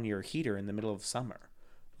turn on your heater in the middle of summer.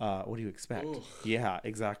 What do you expect? Ooh. Yeah,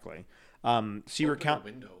 exactly. She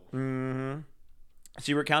recounted. Mm-hmm.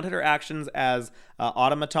 She recounted her actions as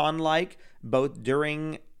automaton-like, both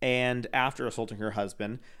during and after assaulting her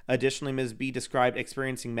husband. Additionally, Ms. B described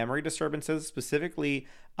experiencing memory disturbances, specifically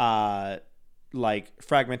like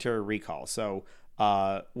fragmentary recall, so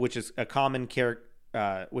which is commonly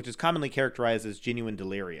characterized as genuine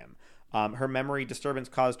delirium. Her memory disturbance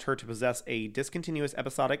caused her to possess a discontinuous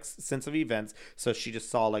episodic sense of events, so she just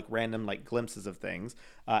saw like random like glimpses of things,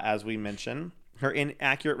 as we mentioned. Her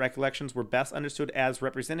inaccurate recollections were best understood as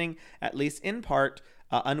representing, at least in part,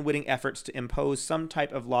 unwitting efforts to impose some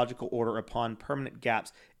type of logical order upon permanent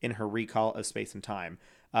gaps in her recall of space and time.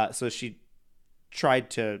 So she tried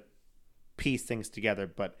to piece things together,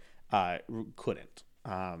 but couldn't,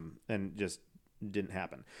 and just didn't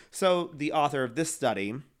happen. So the author of this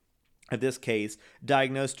study, of this case,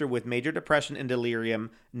 diagnosed her with major depression and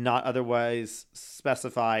delirium, not otherwise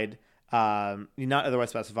specified, and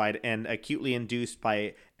acutely induced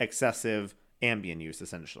by excessive Ambien use,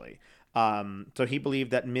 essentially. So he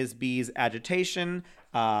believed that Ms. B's agitation,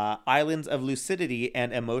 islands of lucidity,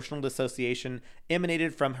 and emotional dissociation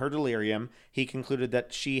emanated from her delirium. He concluded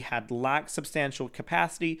that she had lacked substantial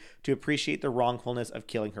capacity to appreciate the wrongfulness of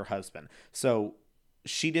killing her husband. So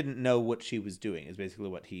she didn't know what she was doing, is basically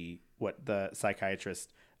what the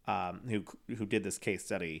psychiatrist who did this case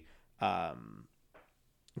study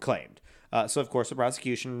claimed. So, of course, the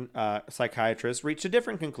prosecution psychiatrist reached a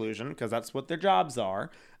different conclusion, because that's what their jobs are.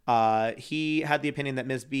 He had the opinion that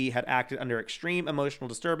Ms. B had acted under extreme emotional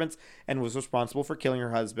disturbance and was responsible for killing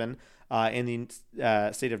her husband. In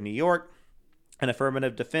the state of New York, an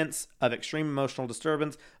affirmative defense of extreme emotional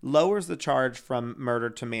disturbance lowers the charge from murder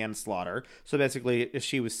to manslaughter. So basically, if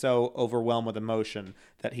she was so overwhelmed with emotion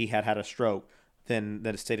that he had a stroke, then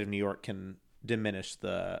the state of New York can diminish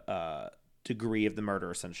the degree of the murder,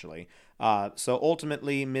 essentially. So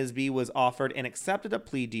ultimately, Ms. B was offered and accepted a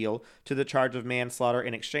plea deal to the charge of manslaughter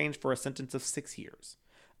in exchange for a sentence of 6 years.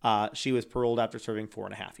 She was paroled after serving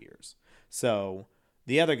 4.5 years. So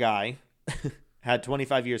the other guy had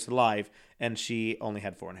 25 years to life, and she only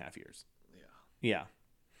had 4.5 years. Yeah.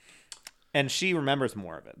 And she remembers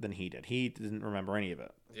more of it than he did. He didn't remember any of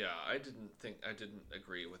it. Yeah, I didn't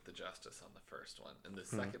agree with the justice on the first one. And the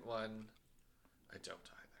second one, I don't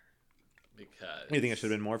either. Because You think it should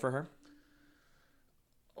have been more for her?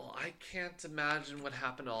 Well, I can't imagine what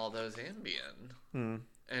happened to all those Ambien. And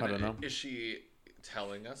I don't know. Is she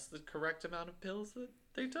telling us the correct amount of pills that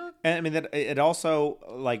they took? And I mean, that it also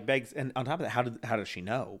like begs, and on top of that, how does she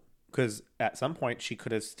know? Because at some point she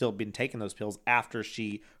could have still been taking those pills after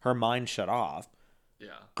her mind shut off.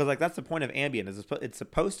 Yeah. Because like that's the point of Ambien, is it's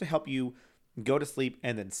supposed to help you go to sleep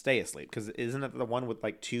and then stay asleep. Because isn't it the one with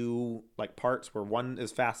like two like parts where one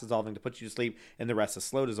is fast dissolving to put you to sleep and the rest is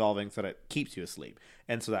slow dissolving so that it keeps you asleep?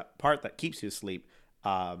 And so that part that keeps you asleep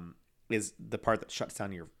is the part that shuts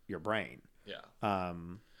down your brain. Yeah.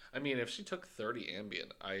 I mean, if she took 30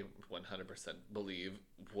 Ambien, I 100% believe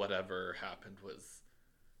whatever happened was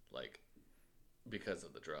like because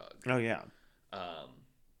of the drug. Oh yeah.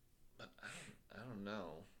 But I don't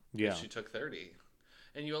know. Yeah. If she took 30,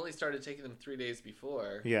 and you only started taking them 3 days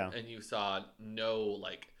before. Yeah. And you saw no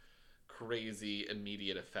like crazy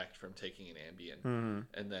immediate effect from taking an Ambien,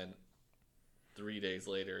 and then 3 days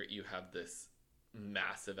later you have this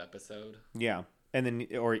massive episode. Yeah. And then,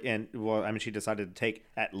 I mean, she decided to take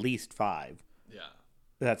at least 5. Yeah.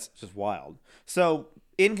 That's just wild. So,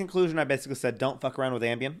 in conclusion, I basically said, don't fuck around with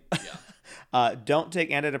Ambien. Yeah. Don't take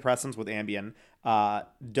antidepressants with Ambien.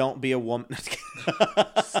 Don't be a woman.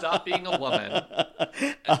 Stop being a woman.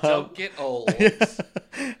 And don't get old.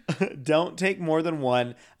 Don't take more than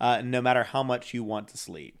one, no matter how much you want to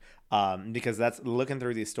sleep. Because that's looking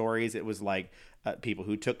through these stories, it was like people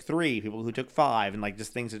who took 3, people who took 5, and like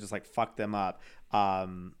just things that just like fucked them up.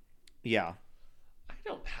 Yeah. I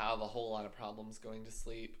don't have a whole lot of problems going to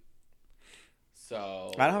sleep.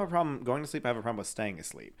 So I don't have a problem going to sleep. I have a problem with staying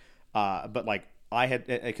asleep. But like I had,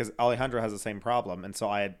 because Alejandro has the same problem, and so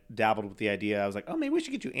I had dabbled with the idea. I was like, oh, maybe we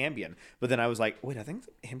should get you Ambien. But then I was like, wait, I think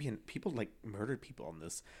Ambien, people like murdered people on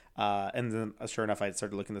this. And then sure enough, I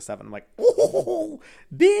started looking this up, and I'm like, oh,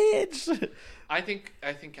 bitch. I think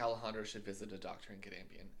Alejandro should visit a doctor and get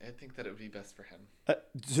Ambien. I think that it would be best for him.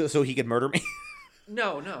 So he could murder me.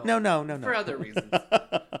 No. For other reasons.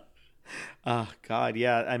 Oh God,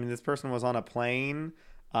 yeah. I mean, this person was on a plane.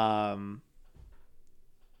 Oh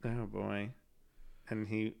boy, and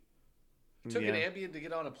he took an Ambien to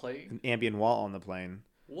get on a plane. An Ambien while on the plane.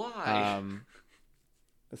 Why?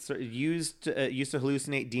 Used to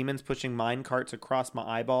hallucinate demons pushing mine carts across my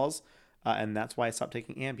eyeballs, and that's why I stopped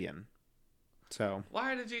taking Ambien. So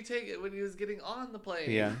why did you take it when he was getting on the plane?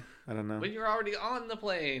 Yeah, I don't know. When you're already on the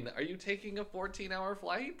plane, are you taking a 14-hour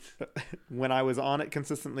flight? When I was on it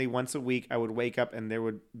consistently once a week, I would wake up and there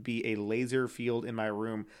would be a laser field in my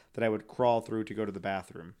room that I would crawl through to go to the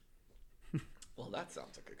bathroom. Well, that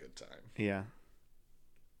sounds like a good time. Yeah.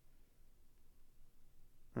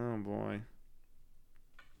 Oh boy.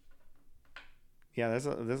 Yeah, there's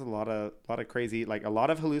a lot of crazy, like a lot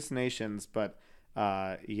of hallucinations, but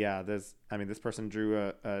yeah, this person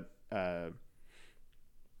drew a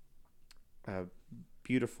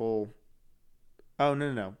beautiful. Oh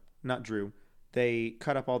no, not drew. they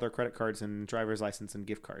cut up all their credit cards and driver's license and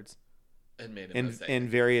gift cards And made a mistake. in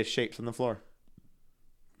various shapes on the floor.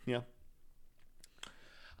 Yeah.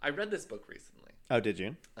 I read this book recently. Oh, did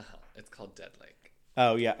you? It's called Dead Lake.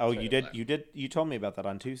 Oh, yeah. Oh, Right you up did. there. You did. You told me about that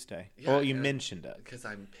on Tuesday. Yeah, Well, you and- mentioned it. Because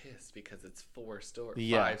I'm pissed because it's 4 stories.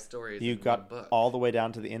 Yeah. 5 stories You in one got book. all the way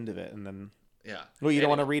down to the end of it, and then. Yeah. Well, you don't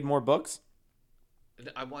want to And read more books?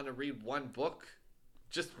 I want to read one book.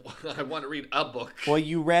 Just I want to read a book. Well,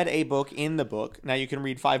 you read a book in the book. Now you can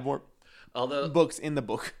read 5 more Although books in the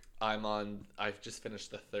book. I've just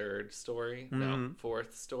finished the 3rd story. No,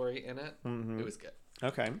 4th story in it. It was good.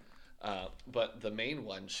 Okay. But the main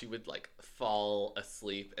one, she would like fall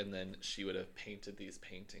asleep and then she would have painted these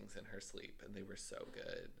paintings in her sleep and they were so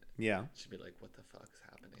good. Yeah. She'd be like, what the fuck's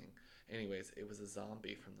happening? Anyways, it was a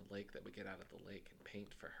zombie from the lake that would get out of the lake and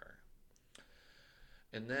paint for her.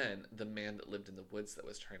 And then the man that lived in the woods that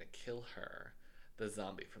was trying to kill her, the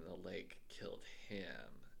zombie from the lake killed him.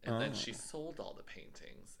 And then she sold all the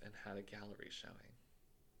paintings and had a gallery showing.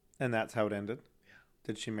 And that's how it ended? Yeah.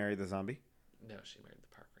 Did she marry the zombie? No, she married the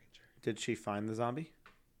park ranger. Did she find the zombie?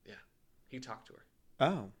 Yeah. He talked to her.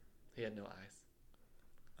 Oh. He had no eyes.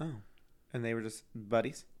 Oh. And they were just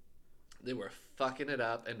buddies? They were fucking it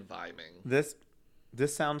up and vibing. This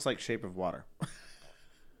sounds like Shape of Water.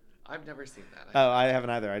 I've never seen that. Oh, I haven't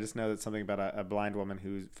either. I just know that something about a blind woman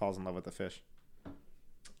who falls in love with a fish.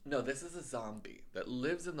 No, this is a zombie that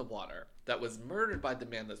lives in the water that was murdered by the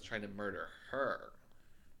man that's trying to murder her.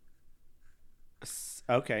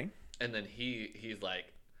 Okay. And then he's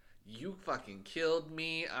like, you fucking killed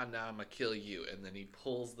me, and now I'm gonna kill you. And then he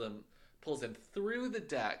pulls him through the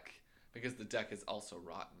deck because the deck is also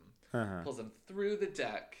rotten. Uh-huh. Pulls him through the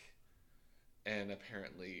deck and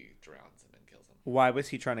apparently drowns him and kills him. Why was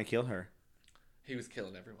he trying to kill her? He was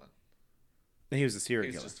killing everyone. He was a serial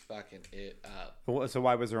He's killer. just fucking it up. So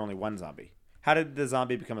why was there only one zombie? How did the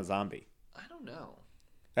zombie become a zombie? I don't know.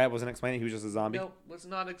 That wasn't explained. He was just a zombie? No, was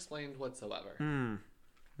not explained whatsoever. Hmm.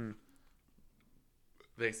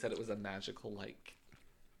 They said it was a magical lake.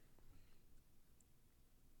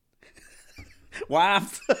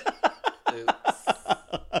 Waps. Oops.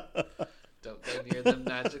 Don't go near the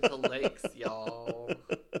magical lakes, y'all.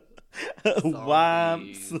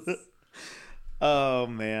 Waps. Zombies. Oh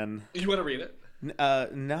man. You want to read it?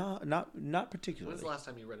 No, not particularly. When's the last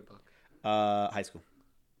time you read a book? High school.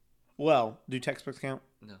 Well, do textbooks count?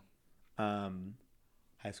 No.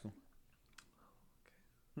 High school.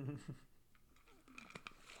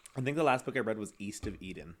 I think the last book I read was East of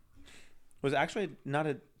Eden. It was actually not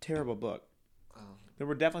a terrible book. Oh. There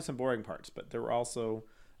were definitely some boring parts, but there were also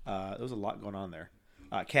there was a lot going on there.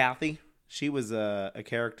 Kathy, she was a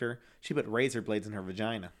character. She put razor blades in her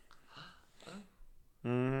vagina.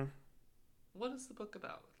 Mm-hmm. What is the book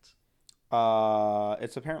about?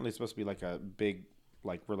 It's apparently supposed to be like a big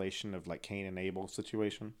like relation of like Cain and Abel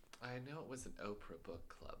situation. I know it was an Oprah Book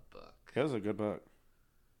Club book. It was a good book.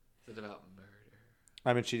 Is it about murder?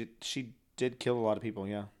 I mean, she did kill a lot of people.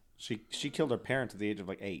 Yeah, she killed her parents at the age of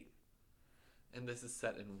like 8. And this is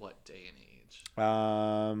set in what day and age?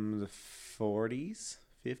 The 40s,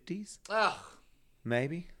 50s, Oh,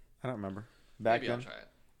 maybe. I don't remember. Back maybe then, I'll try it.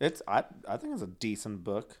 it's I think it's a decent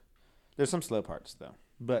book. There's some slow parts though,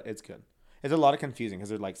 but it's good. It's a lot of confusing because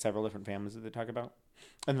there's like several different families that they talk about,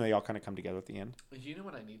 and then they all kind of come together at the end. You know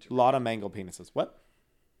what I need to A lot of mangled penises. What?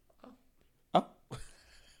 Oh. Oh.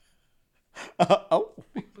 Oh.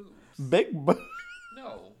 Big boobs. Big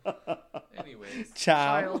No. Anyways.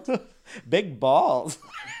 child. Big balls.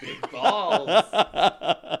 Big balls.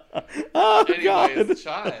 Oh Anyways,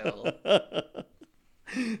 God.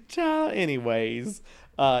 child. Anyways,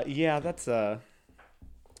 yeah, that's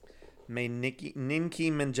may Nicki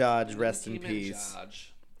Minaj rest in Nicki peace. Minaj.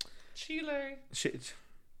 Chile.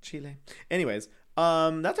 Chile. Anyways,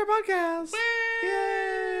 that's our podcast. Whee!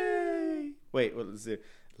 Yay! Wait, well, let's do.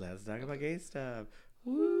 Let's talk about gay stuff.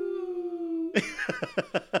 Woo!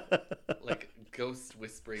 Like ghost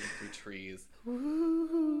whispering through trees.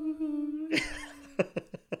 Woo!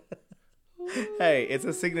 Hey, it's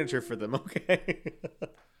a signature for them, okay?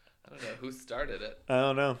 I don't know who started it. I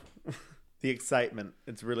don't know. The excitement,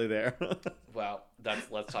 it's really there. Wow,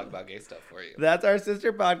 that's Let's Talk About Gay Stuff for you. That's our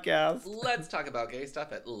sister podcast. Let's talk about gay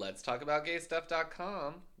stuff at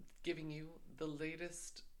letstalkaboutgaystuff.com, giving you the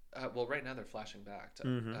latest. Well, right now they're flashing back to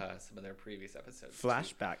some of their previous episodes.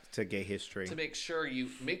 Flashback to gay history. To make sure,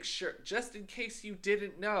 just in case you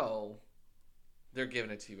didn't know, they're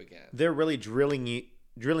giving it to you again. They're really drilling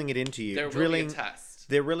it into you. They're drilling really a test.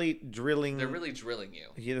 They're really drilling. They're really drilling you.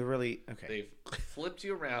 Yeah, they're really okay. They've flipped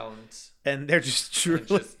you around And they're just and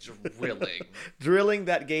drilling, just drilling. drilling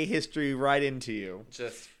that gay history right into you.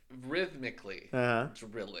 Just rhythmically Uh-huh.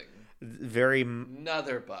 drilling. Very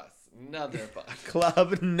Another bus.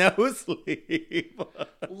 club no sleep.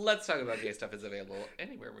 Let's Talk About Gay Stuff is available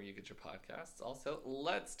anywhere where you get your podcasts. Also,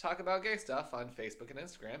 Let's Talk About Gay Stuff on Facebook and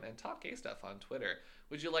Instagram, and Talk Gay Stuff on Twitter.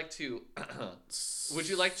 Would you like to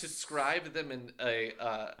scribe them in a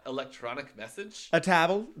electronic message? A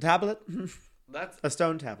tablet? That's A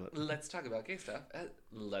stone tablet. Let's Talk About Gay Stuff at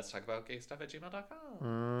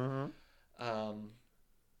letstalkaboutgaystuff@gmail.com.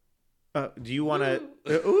 Do you want to?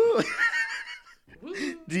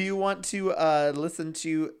 Do you want to listen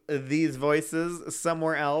to these voices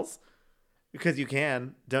somewhere else? Because you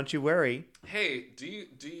can. Don't you worry. Hey, do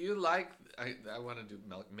you like? I want to do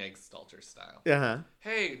Meg Stalter style. Uh-huh.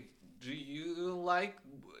 Hey, do you like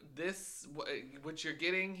this? What you're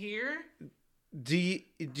getting here? Do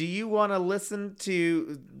you want to listen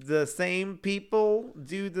to the same people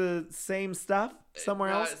do the same stuff somewhere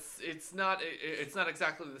else? It's not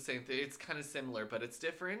exactly the same thing. It's kind of similar, but it's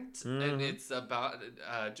different, and it's about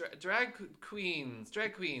drag queens.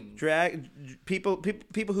 People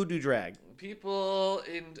who do drag. People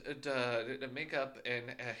in makeup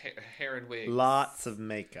and hair and wigs. Lots of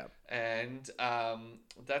makeup. And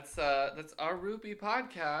that's our Ruby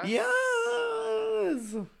podcast.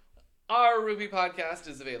 Yes. Our Ruby podcast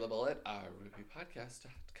is available at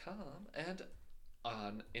ourrubypodcast.com and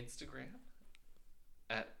on Instagram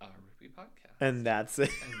at Our Ruby Podcast. And that's it.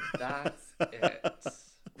 And that's it.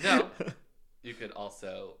 No, you could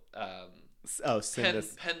also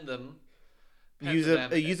pen them. Use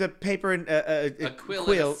a paper and a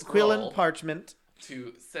quill and parchment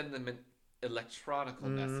to send them an electronical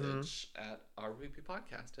message at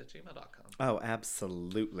ourrubypodcast@gmail.com. Oh,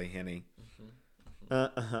 absolutely, Henny.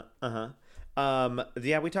 Yeah,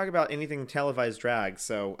 we talk about anything televised drag.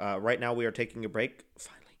 So right now we are taking a break,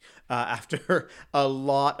 finally, after a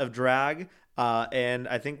lot of drag. And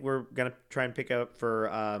I think we're gonna try and pick up for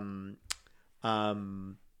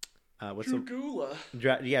what's Dragula.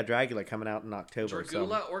 Dragula coming out in October.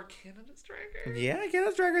 Dragula or Canada's Drag Race. Yeah,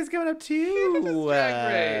 Canada's Drag Race coming up too. Canada's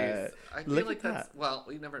Drag Race. I feel look like at that's that. well,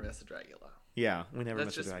 we never miss a Dragula. Yeah, we never That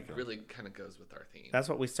missed a just Dragula. really kind of goes with our theme. That's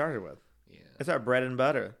what we started with. Yeah. It's our bread and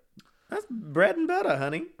butter. That's bread and butter,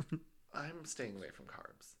 honey. I'm staying away from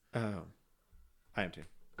carbs. Oh, I am too.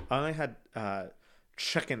 I only had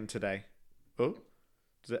chicken today. Oh,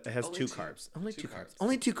 it has Only two two. carbs. Only Two two carbs. carbs.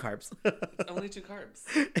 Only two carbs. Only 2 carbs.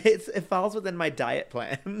 It falls within my diet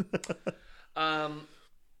plan.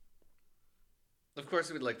 Of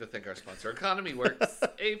course, we'd like to thank our sponsor, Economy Works,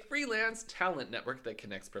 a freelance talent network that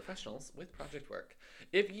connects professionals with project work.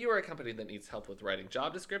 If you are a company that needs help with writing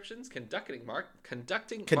job descriptions, conducting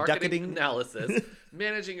marketing analysis,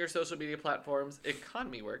 managing your social media platforms,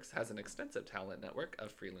 Economy Works has an extensive talent network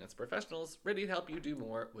of freelance professionals ready to help you do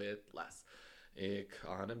more with less.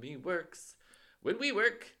 Economy Works. When we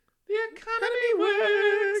work, the economy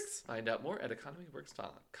works. Find out more at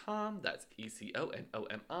economyworks.com. That's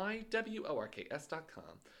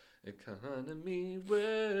ECONOMIWORKS.com. Economy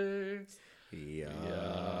Works.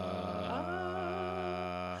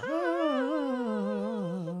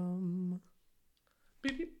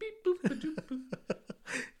 Beep, beep, beep, boop, ba, doop, boop.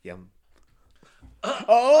 Yum.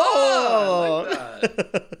 Oh! I like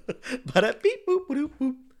that. But a beep boop boop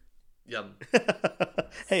boop. Yum.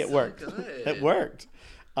 Hey, it So worked. good. It worked.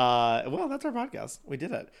 Well, that's our podcast. We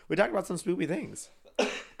did it. We talked about some spooky things.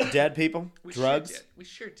 Dead people, drugs, We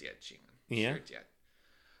sure did, Gene. Yeah. Sure did.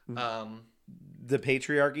 the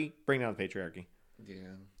patriarchy. Bring down the patriarchy. Yeah.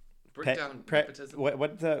 Break down nepotism.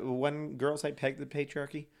 What the one girl say? Peg the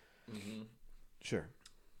patriarchy. Mm-hmm. Sure.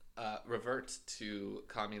 Revert to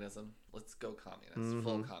communism. Let's go communist.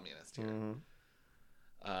 Full communist here.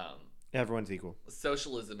 Everyone's equal.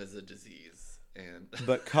 Socialism is a disease, and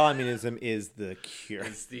But communism is the cure.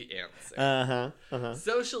 is the answer. Uh-huh.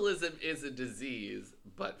 Socialism is a disease,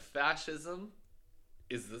 but fascism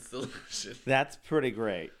is the solution. That's pretty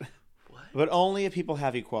great. What? But only if people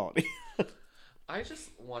have equality. I just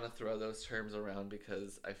want to throw those terms around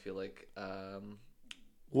because I feel like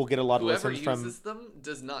We'll get a lot of whoever listens uses from... them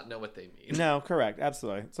does not know what they mean. No, correct.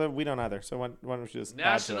 Absolutely. So we don't either. So why don't we just add to it?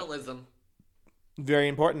 Nationalism. Very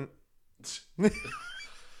important.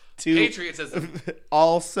 to Patriotism.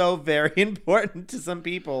 Also very important to some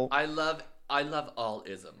people. I love all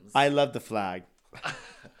isms. I love the flag.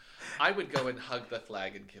 I would go and hug the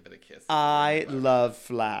flag and give it a kiss. I love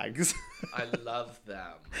flags. I love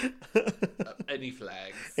them. Any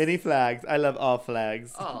flags. Any flags. I love all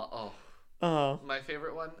flags. Oh. My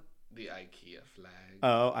favorite one, the IKEA flag.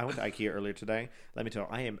 Oh, I went to IKEA earlier today. Let me tell you,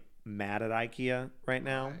 I am mad at IKEA right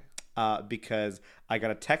now. because I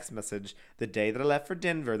got a text message the day that I left for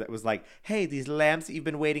Denver that was like, hey, these lamps that you've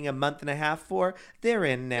been waiting a month and a half for, they're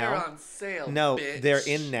in now. They're on sale, No, bitch. they're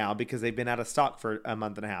in now because they've been out of stock for a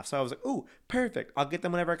month and a half. So I was like, ooh, perfect. I'll get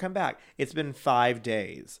them whenever I come back. It's been 5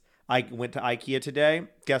 days. I went to IKEA today.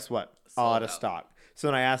 Guess what? All out of stock. So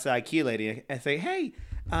then I asked the IKEA lady, I say, hey,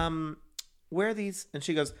 where are these? And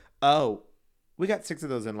she goes, oh, we got 6 of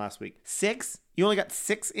those in last week. 6? You only got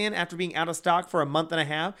 6 in after being out of stock for a month and a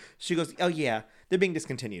half? She goes, oh, yeah, they're being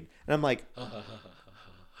discontinued. And I'm like,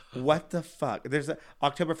 what the fuck? There's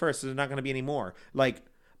October 1st, so there's not going to be any more. Like,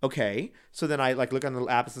 okay. So then I like look on the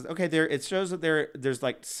app and says, okay, it shows that there's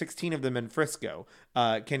like 16 of them in Frisco.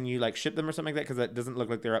 Can you like ship them or something like that? Because that doesn't look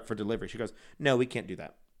like they're up for delivery. She goes, no, we can't do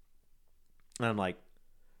that. And I'm like,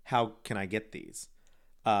 how can I get these?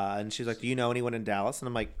 And she's like, do you know anyone in Dallas? And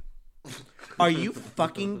I'm like, are you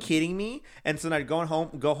fucking kidding me? And so then I'd go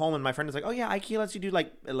home, and my friend is like, oh yeah, IKEA lets you do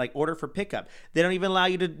like order for pickup. They don't even allow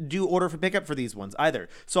you to do order for pickup for these ones either.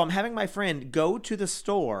 So I'm having my friend go to the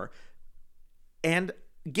store and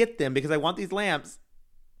get them because I want these lamps.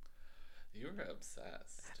 You're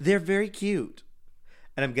obsessed. They're very cute.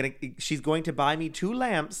 And she's going to buy me 2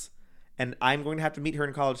 lamps, and I'm going to have to meet her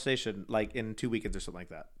in College Station like in 2 weekends or something like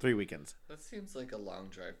that. 3 weekends. That seems like a long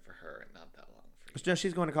drive for her and not that long for you. No,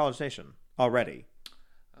 she's going to College Station already.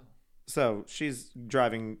 Oh. So she's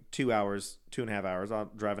driving 2 hours, 2.5 hours.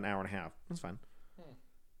 I'll drive an hour and a half. That's fine.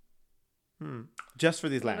 Just for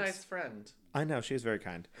these lamps. Nice friend. I know, she's very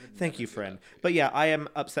kind. Thank you, friend. But yeah, I am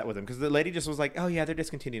upset with him because the lady just was like, oh yeah, they're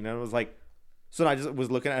discontinued. And I was like, so I just was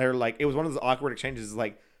looking at her like, it was one of those awkward exchanges.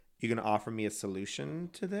 Like, you going to offer me a solution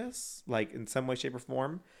to this? Like in some way, shape, or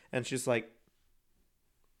form? And she's like,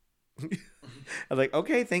 I was like,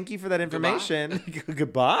 okay, thank you for that information.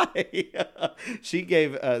 Goodbye. She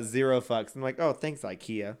gave 0 fucks. I'm like, oh, thanks,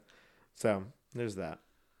 IKEA. So there's that.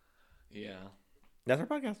 Yeah. That's our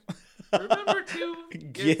podcast. Remember to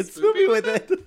Get spoopy with it.